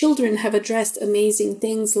children have addressed amazing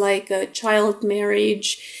things like child marriage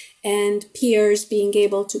and peers being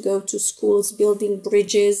able to go to schools, building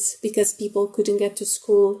bridges because people couldn't get to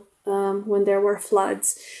school when there were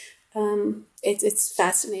floods. It's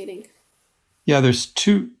fascinating. Yeah, there's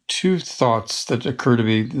two thoughts that occur to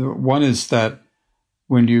me. One is that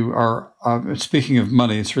when you are, speaking of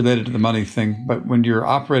money, it's related to the money thing, but when you're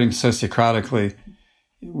operating sociocratically,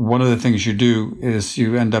 one of the things you do is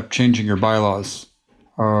you end up changing your bylaws,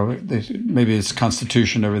 or maybe it's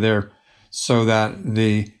constitution over there, so that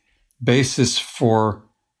the basis for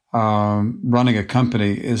running a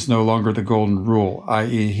company is no longer the golden rule,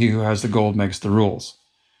 i.e. he who has the gold makes the rules.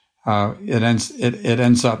 It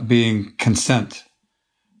ends up being consent,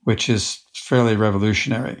 which is fairly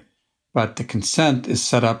revolutionary. But the consent is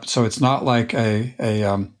set up so it's not like a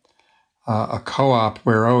co-op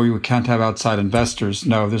where you can't have outside investors.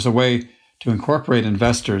 No, there's a way to incorporate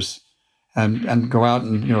investors and go out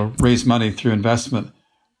and raise money through investment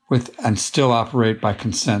and still operate by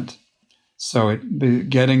consent. So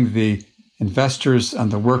getting the investors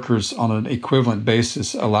and the workers on an equivalent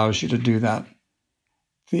basis allows you to do that.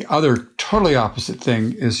 The other totally opposite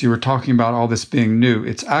thing is you were talking about all this being new.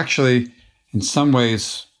 It's actually, in some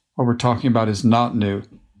ways, what we're talking about is not new.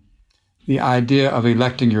 The idea of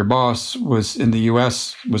electing your boss in the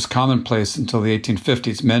U.S. was commonplace until the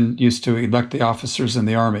 1850s. Men used to elect the officers in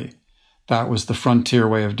the army. That was the frontier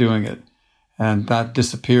way of doing it. And that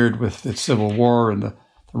disappeared with the Civil War and the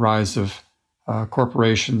rise of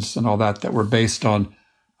corporations and all that were based on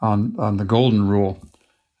the golden rule.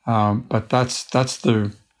 But that's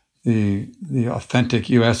the authentic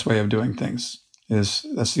U.S. way of doing things, is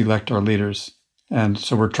let's elect our leaders. And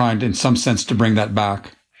so we're trying to, in some sense, to bring that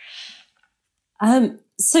back.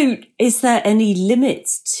 So is there any limit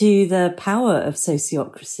to the power of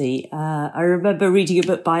sociocracy? I remember reading a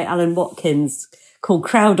book by Alan Watkins called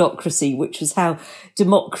Crowdocracy, which was how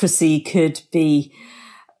democracy could be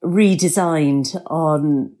redesigned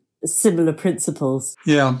on similar principles.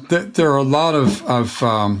 Yeah, there are a lot of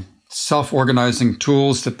self-organizing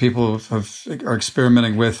tools that people are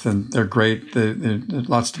experimenting with, and they're great. There's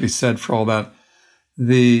lots to be said for all that.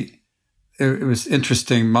 It was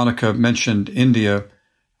interesting, Monica mentioned India.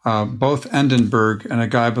 Both Edinburgh and a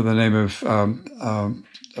guy by the name of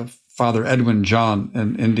Father Edwin John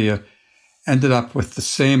in India ended up with the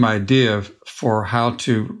same idea for how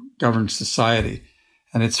to govern society.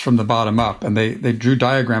 And it's from the bottom up. And they drew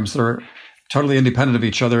diagrams that are totally independent of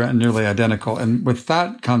each other and nearly identical. And with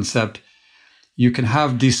that concept, you can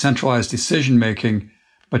have decentralized decision-making,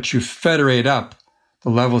 but you federate up the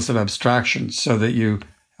levels of abstraction so that you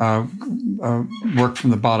work from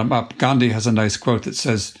the bottom up. Gandhi has a nice quote that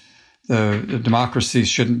says the democracy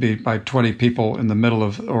shouldn't be by 20 people in the middle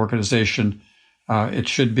of the organization. It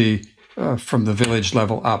should be from the village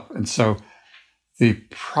level up. And so the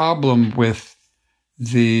problem with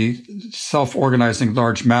the self-organizing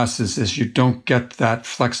large masses is you don't get that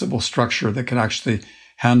flexible structure that can actually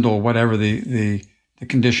handle whatever the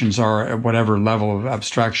conditions are at whatever level of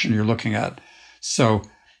abstraction you're looking at. So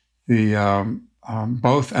the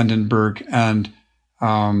both Edinburgh and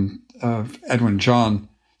Edwin John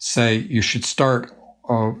say you should start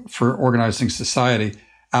for organizing society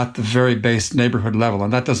at the very base neighborhood level.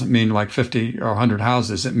 And that doesn't mean like 50 or 100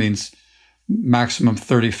 houses. It means maximum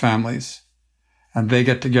 30 families. And they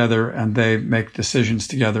get together and they make decisions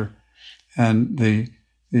together. And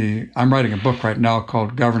I'm writing a book right now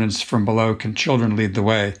called Governance from Below, Can Children Lead the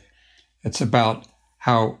Way? It's about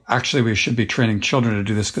how actually we should be training children to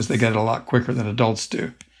do this because they get it a lot quicker than adults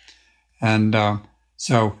do. And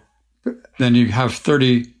so then you have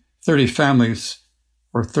 30 families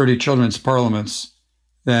or 30 children's parliaments,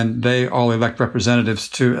 then they all elect representatives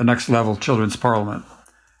to a next level children's parliament.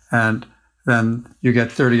 And then you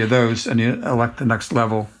get 30 of those and you elect the next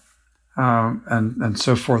level, and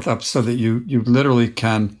so forth up, so that you literally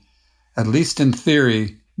can, at least in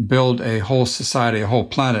theory, build a whole society, a whole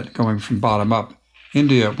planet going from bottom up.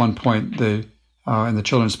 India, at one point, in the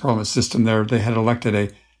children's parliament system there, they had elected a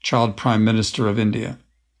child prime minister of India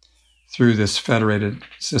through this federated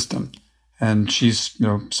system. And she's,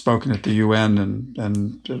 spoken at the UN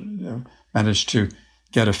and managed to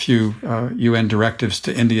get a few UN directives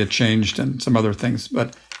to India changed and some other things,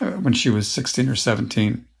 but when she was 16 or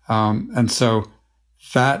 17. And so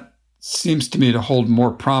that seems to me to hold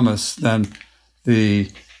more promise than the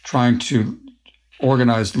trying to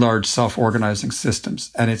organize large self-organizing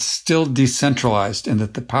systems. And it's still decentralized in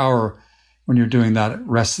that the power, when you're doing that,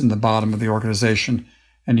 rests in the bottom of the organization.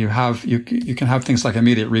 And you can have things like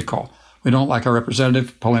immediate recall. We don't like our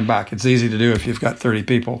representative, pull him back. It's easy to do if you've got 30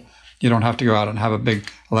 people. You don't have to go out and have a big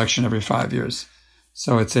election every 5 years.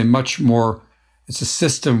 So it's it's a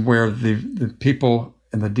system where the people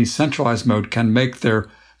in the decentralized mode can make their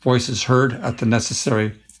voices heard at the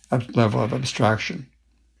necessary level of abstraction.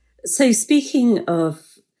 So speaking of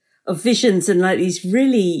visions and like these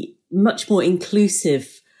really much more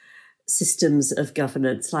inclusive systems of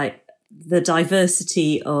governance, like the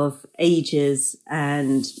diversity of ages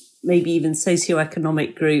and maybe even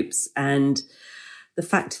socioeconomic groups, and the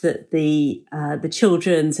fact that the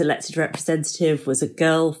children's elected representative was a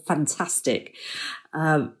girl, fantastic.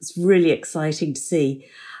 It's really exciting to see.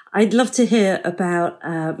 I'd love to hear about,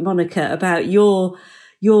 Monica, about your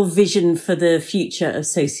vision for the future of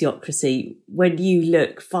sociocracy. When you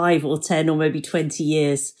look 5 or 10 or maybe 20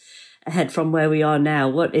 years ahead from where we are now,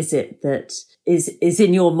 what is it that is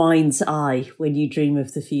in your mind's eye when you dream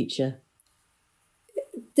of the future?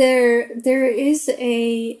 There is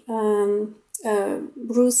a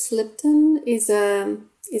Bruce Lipton is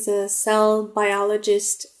a cell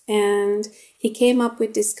biologist, and he came up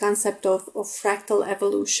with this concept of fractal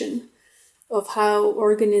evolution, of how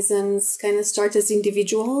organisms kind of start as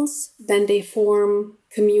individuals, then they form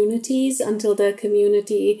communities until the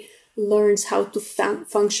community learns how to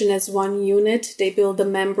function as one unit. They build a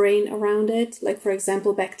membrane around it, like, for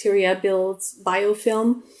example, bacteria builds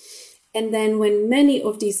biofilm. And then when many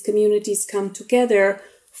of these communities come together,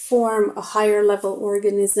 form a higher level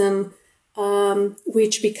organism,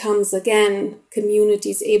 which becomes, again,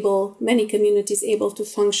 many communities able to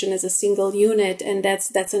function as a single unit, and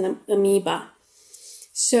that's an amoeba.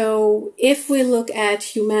 So if we look at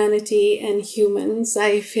humanity and humans,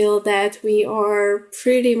 I feel that we are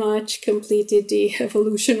pretty much completed the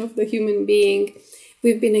evolution of the human being.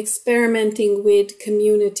 We've been experimenting with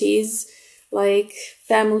communities like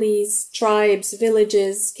families, tribes,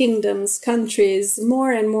 villages, kingdoms, countries.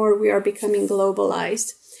 More and more we are becoming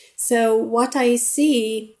globalized. So what I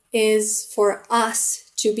see is for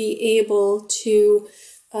us to be able to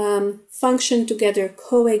function together,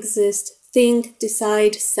 coexist, think,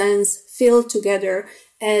 decide, sense, feel together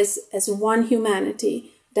as one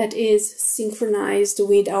humanity that is synchronized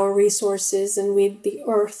with our resources and with the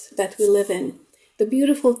earth that we live in. The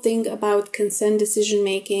beautiful thing about consent decision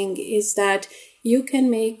making is that you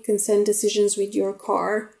can make consent decisions with your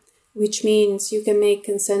car, which means you can make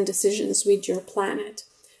consent decisions with your planet.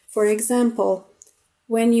 For example,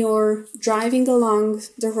 when you're driving along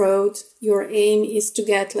the road, your aim is to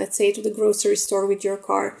get, let's say, to the grocery store with your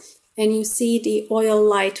car, and you see the oil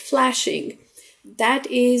light flashing. That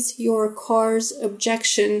is your car's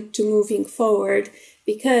objection to moving forward,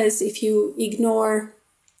 because if you ignore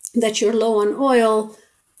that you're low on oil,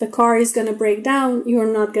 the car is going to break down,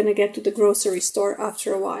 you're not going to get to the grocery store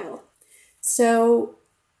after a while. So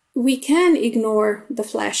we can ignore the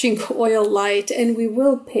flashing oil light and we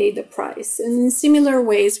will pay the price. And in similar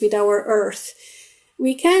ways with our earth,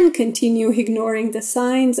 we can continue ignoring the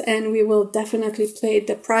signs and we will definitely pay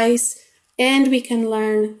the price. And we can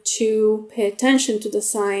learn to pay attention to the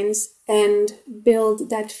signs and build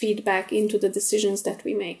that feedback into the decisions that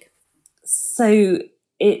we make. So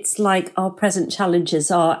it's like our present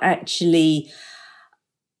challenges are actually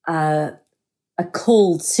a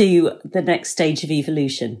call to the next stage of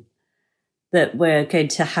evolution, that we're going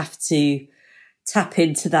to have to tap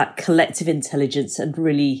into that collective intelligence and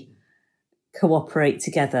really cooperate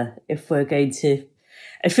together if we're going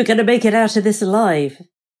to make it out of this alive.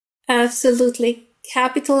 Absolutely.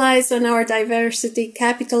 Capitalize on our diversity,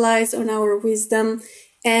 capitalize on our wisdom,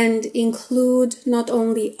 and include not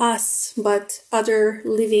only us, but other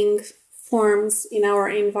living forms in our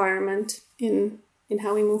environment in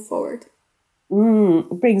how we move forward.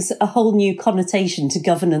 brings a whole new connotation to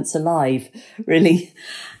governance alive, really.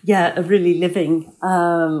 Yeah, a really living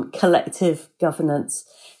collective governance.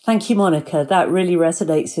 Thank you, Monica. That really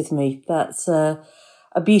resonates with me. That's a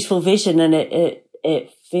beautiful vision, and it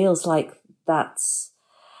feels like that's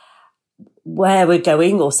where we're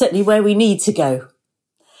going, or certainly where we need to go.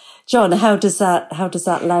 John, how does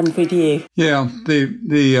that land with you? Yeah,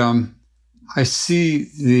 I see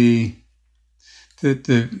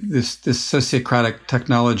this sociocratic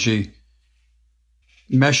technology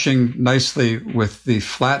meshing nicely with the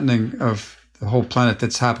flattening of the whole planet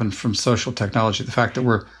that's happened from social technology. The fact that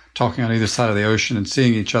we're talking on either side of the ocean and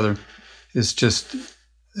seeing each other is just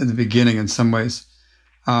in the beginning in some ways.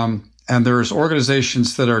 And there's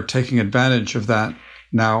organizations that are taking advantage of that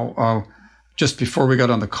now. Just before we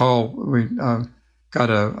got on the call,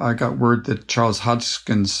 I got word that Charles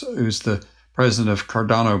Hodgkins, who's the president of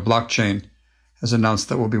Cardano Blockchain, has announced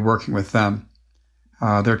that we'll be working with them.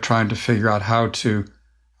 They're trying to figure out how to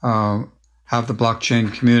have the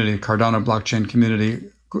blockchain community, Cardano blockchain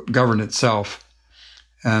community, govern itself.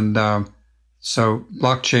 And so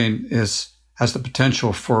blockchain has the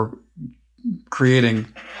potential for creating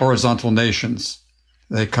horizontal nations.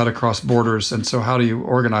 They cut across borders. And so how do you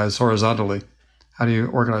organize horizontally? How do you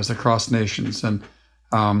organize across nations? And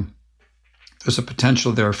there's a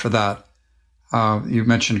potential there for that. You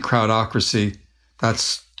mentioned crowdocracy.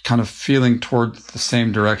 That's kind of feeling toward the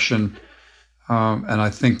same direction. And I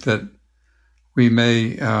think that we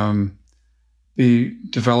may be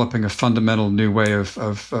developing a fundamental new way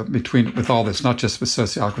with all this, not just with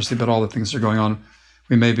sociocracy, but all the things that are going on.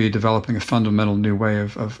 We may be developing a fundamental new way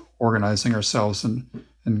of organizing ourselves and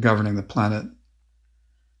governing the planet,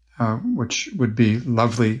 which would be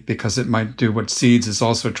lovely because it might do what Seeds is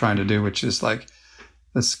also trying to do, which is like,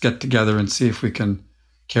 let's get together and see if we can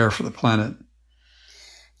care for the planet.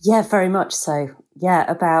 Yeah, very much so. Yeah,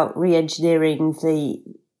 about re-engineering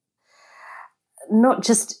not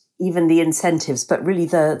just even the incentives, but really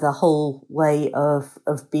the whole way of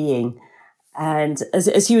being. And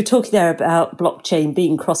as you were talking there about blockchain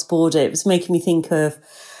being cross-border, it was making me think of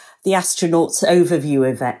the astronaut's overview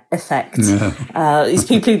effect. Yeah. These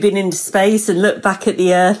people who've been into space and look back at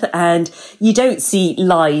the Earth, and you don't see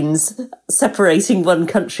lines separating one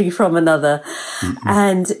country from another. Mm-hmm.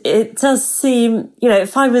 And it does seem,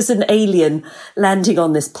 if I was an alien landing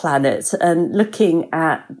on this planet and looking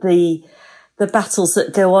at the battles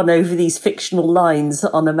that go on over these fictional lines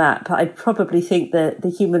on a map, I'd probably think that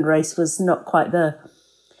the human race was not quite the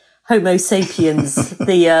Homo sapiens,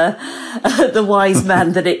 the wise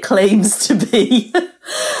man that it claims to be.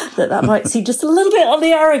 that might seem just a little bit on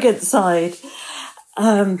the arrogant side.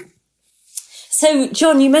 So,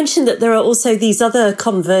 John, you mentioned that there are also these other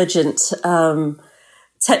convergent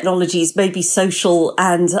technologies, maybe social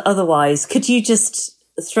and otherwise. Could you just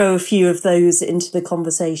throw a few of those into the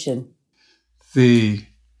conversation?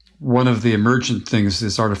 One of the emergent things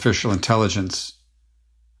is artificial intelligence.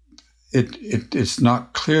 It's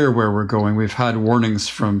not clear where we're going. We've had warnings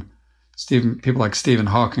from people like Stephen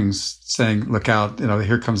Hawking saying, "Look out!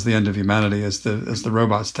 Here comes the end of humanity as the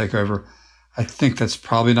robots take over." I think that's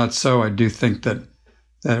probably not so. I do think that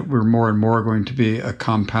we're more and more going to be a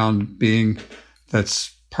compound being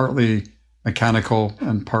that's partly mechanical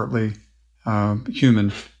and partly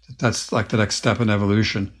human. That's like the next step in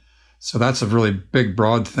evolution. So that's a really big,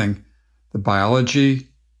 broad thing. The biology.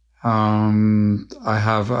 I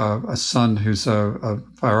have a son who's a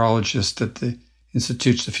virologist at the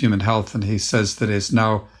Institutes of Human Health, and he says that it's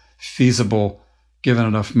now feasible, given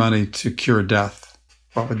enough money, to cure death.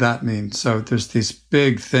 What would that mean? So there's these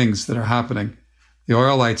big things that are happening. The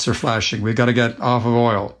oil lights are flashing. We've got to get off of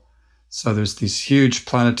oil. So there's these huge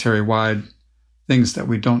planetary-wide things that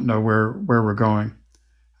we don't know where we're going.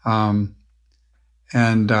 And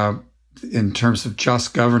in terms of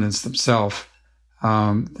just governance themselves,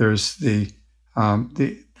 there's the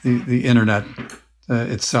internet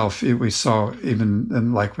itself. We saw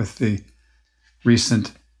even like with the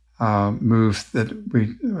recent move that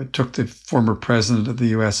we took the former president of the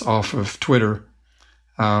U.S. off of Twitter.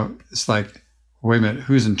 It's like, wait a minute,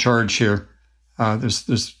 who's in charge here?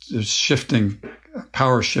 There's shifting,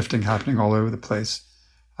 power shifting happening all over the place.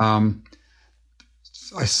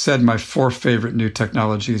 I said my 4 favorite new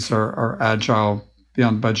technologies are agile,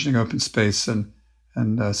 beyond budgeting, open space, and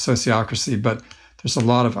sociocracy. But there's a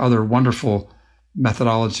lot of other wonderful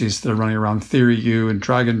methodologies that are running around, Theory U and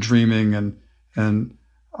Dragon Dreaming and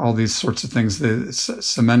all these sorts of things. The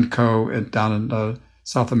Cemenco down in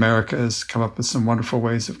South America has come up with some wonderful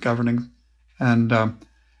ways of governing. And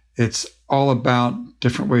it's all about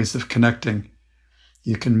different ways of connecting.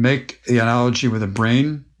 You can make the analogy with a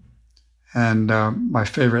brain, And my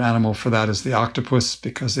favorite animal for that is the octopus,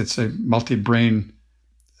 because it's a multi-brain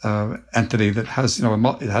entity that has,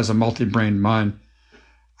 it has a multi-brain mind.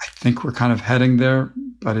 I think we're kind of heading there,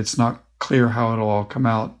 but it's not clear how it'll all come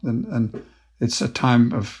out. And it's a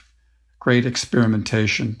time of great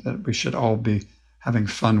experimentation that we should all be having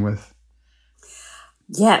fun with.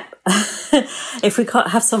 Yeah. If we can't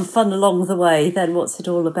have some fun along the way, then what's it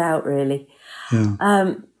all about, really?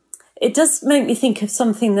 Yeah. It does make me think of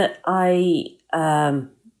something that I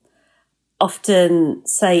often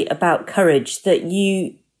say about courage, that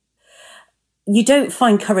you don't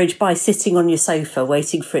find courage by sitting on your sofa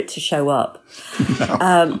waiting for it to show up.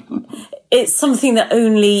 No. It's something that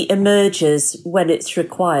only emerges when it's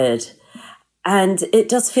required. And it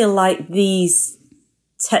does feel like these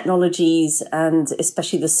technologies, and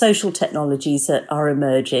especially the social technologies that are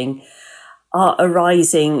emerging, are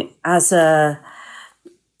arising as an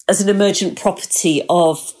emergent property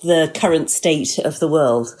of the current state of the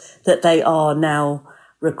world, that they are now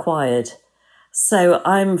required. So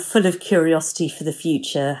I'm full of curiosity for the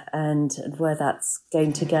future and where that's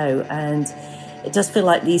going to go. And it does feel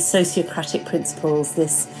like these sociocratic principles,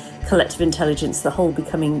 this collective intelligence, the whole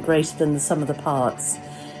becoming greater than the sum of the parts,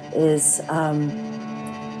 is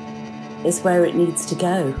where it needs to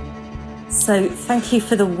go. So thank you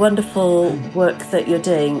for the wonderful work that you're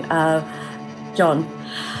doing, John.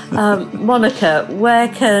 Monica, where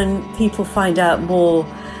can people find out more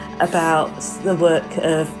about the work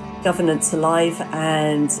of Governance Alive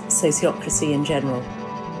and sociocracy in general?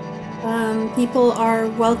 People are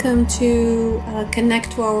welcome to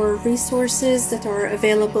connect to our resources that are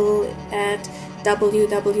available at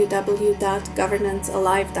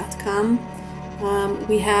www.governancealive.com.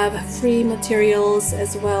 We have free materials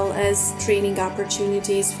as well as training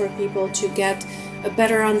opportunities for people to get a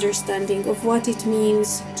better understanding of what it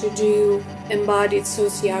means to do embodied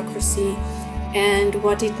sociocracy and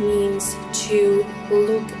what it means to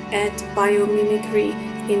look at biomimicry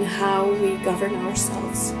in how we govern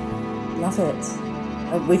ourselves. Love it.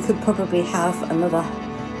 We could probably have another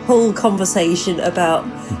whole conversation about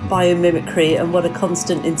biomimicry and what a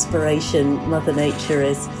constant inspiration Mother Nature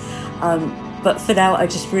is. But for now, I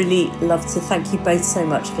just really love to thank you both so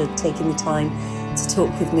much for taking the time to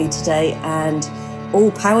talk with me today, and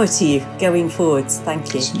all power to you going forwards.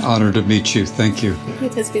 Thank you. It's an honor to meet you. Thank you.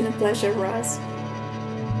 It has been a pleasure, Roz.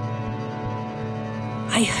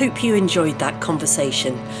 I hope you enjoyed that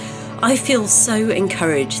conversation. I feel so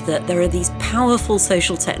encouraged that there are these powerful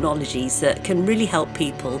social technologies that can really help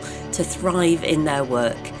people to thrive in their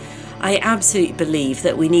work. I absolutely believe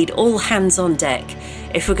that we need all hands on deck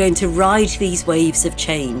if we're going to ride these waves of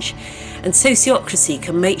change. And sociocracy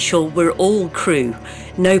can make sure we're all crew,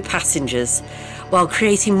 no passengers, while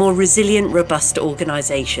creating more resilient, robust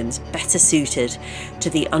organisations better suited to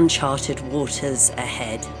the uncharted waters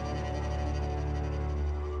ahead.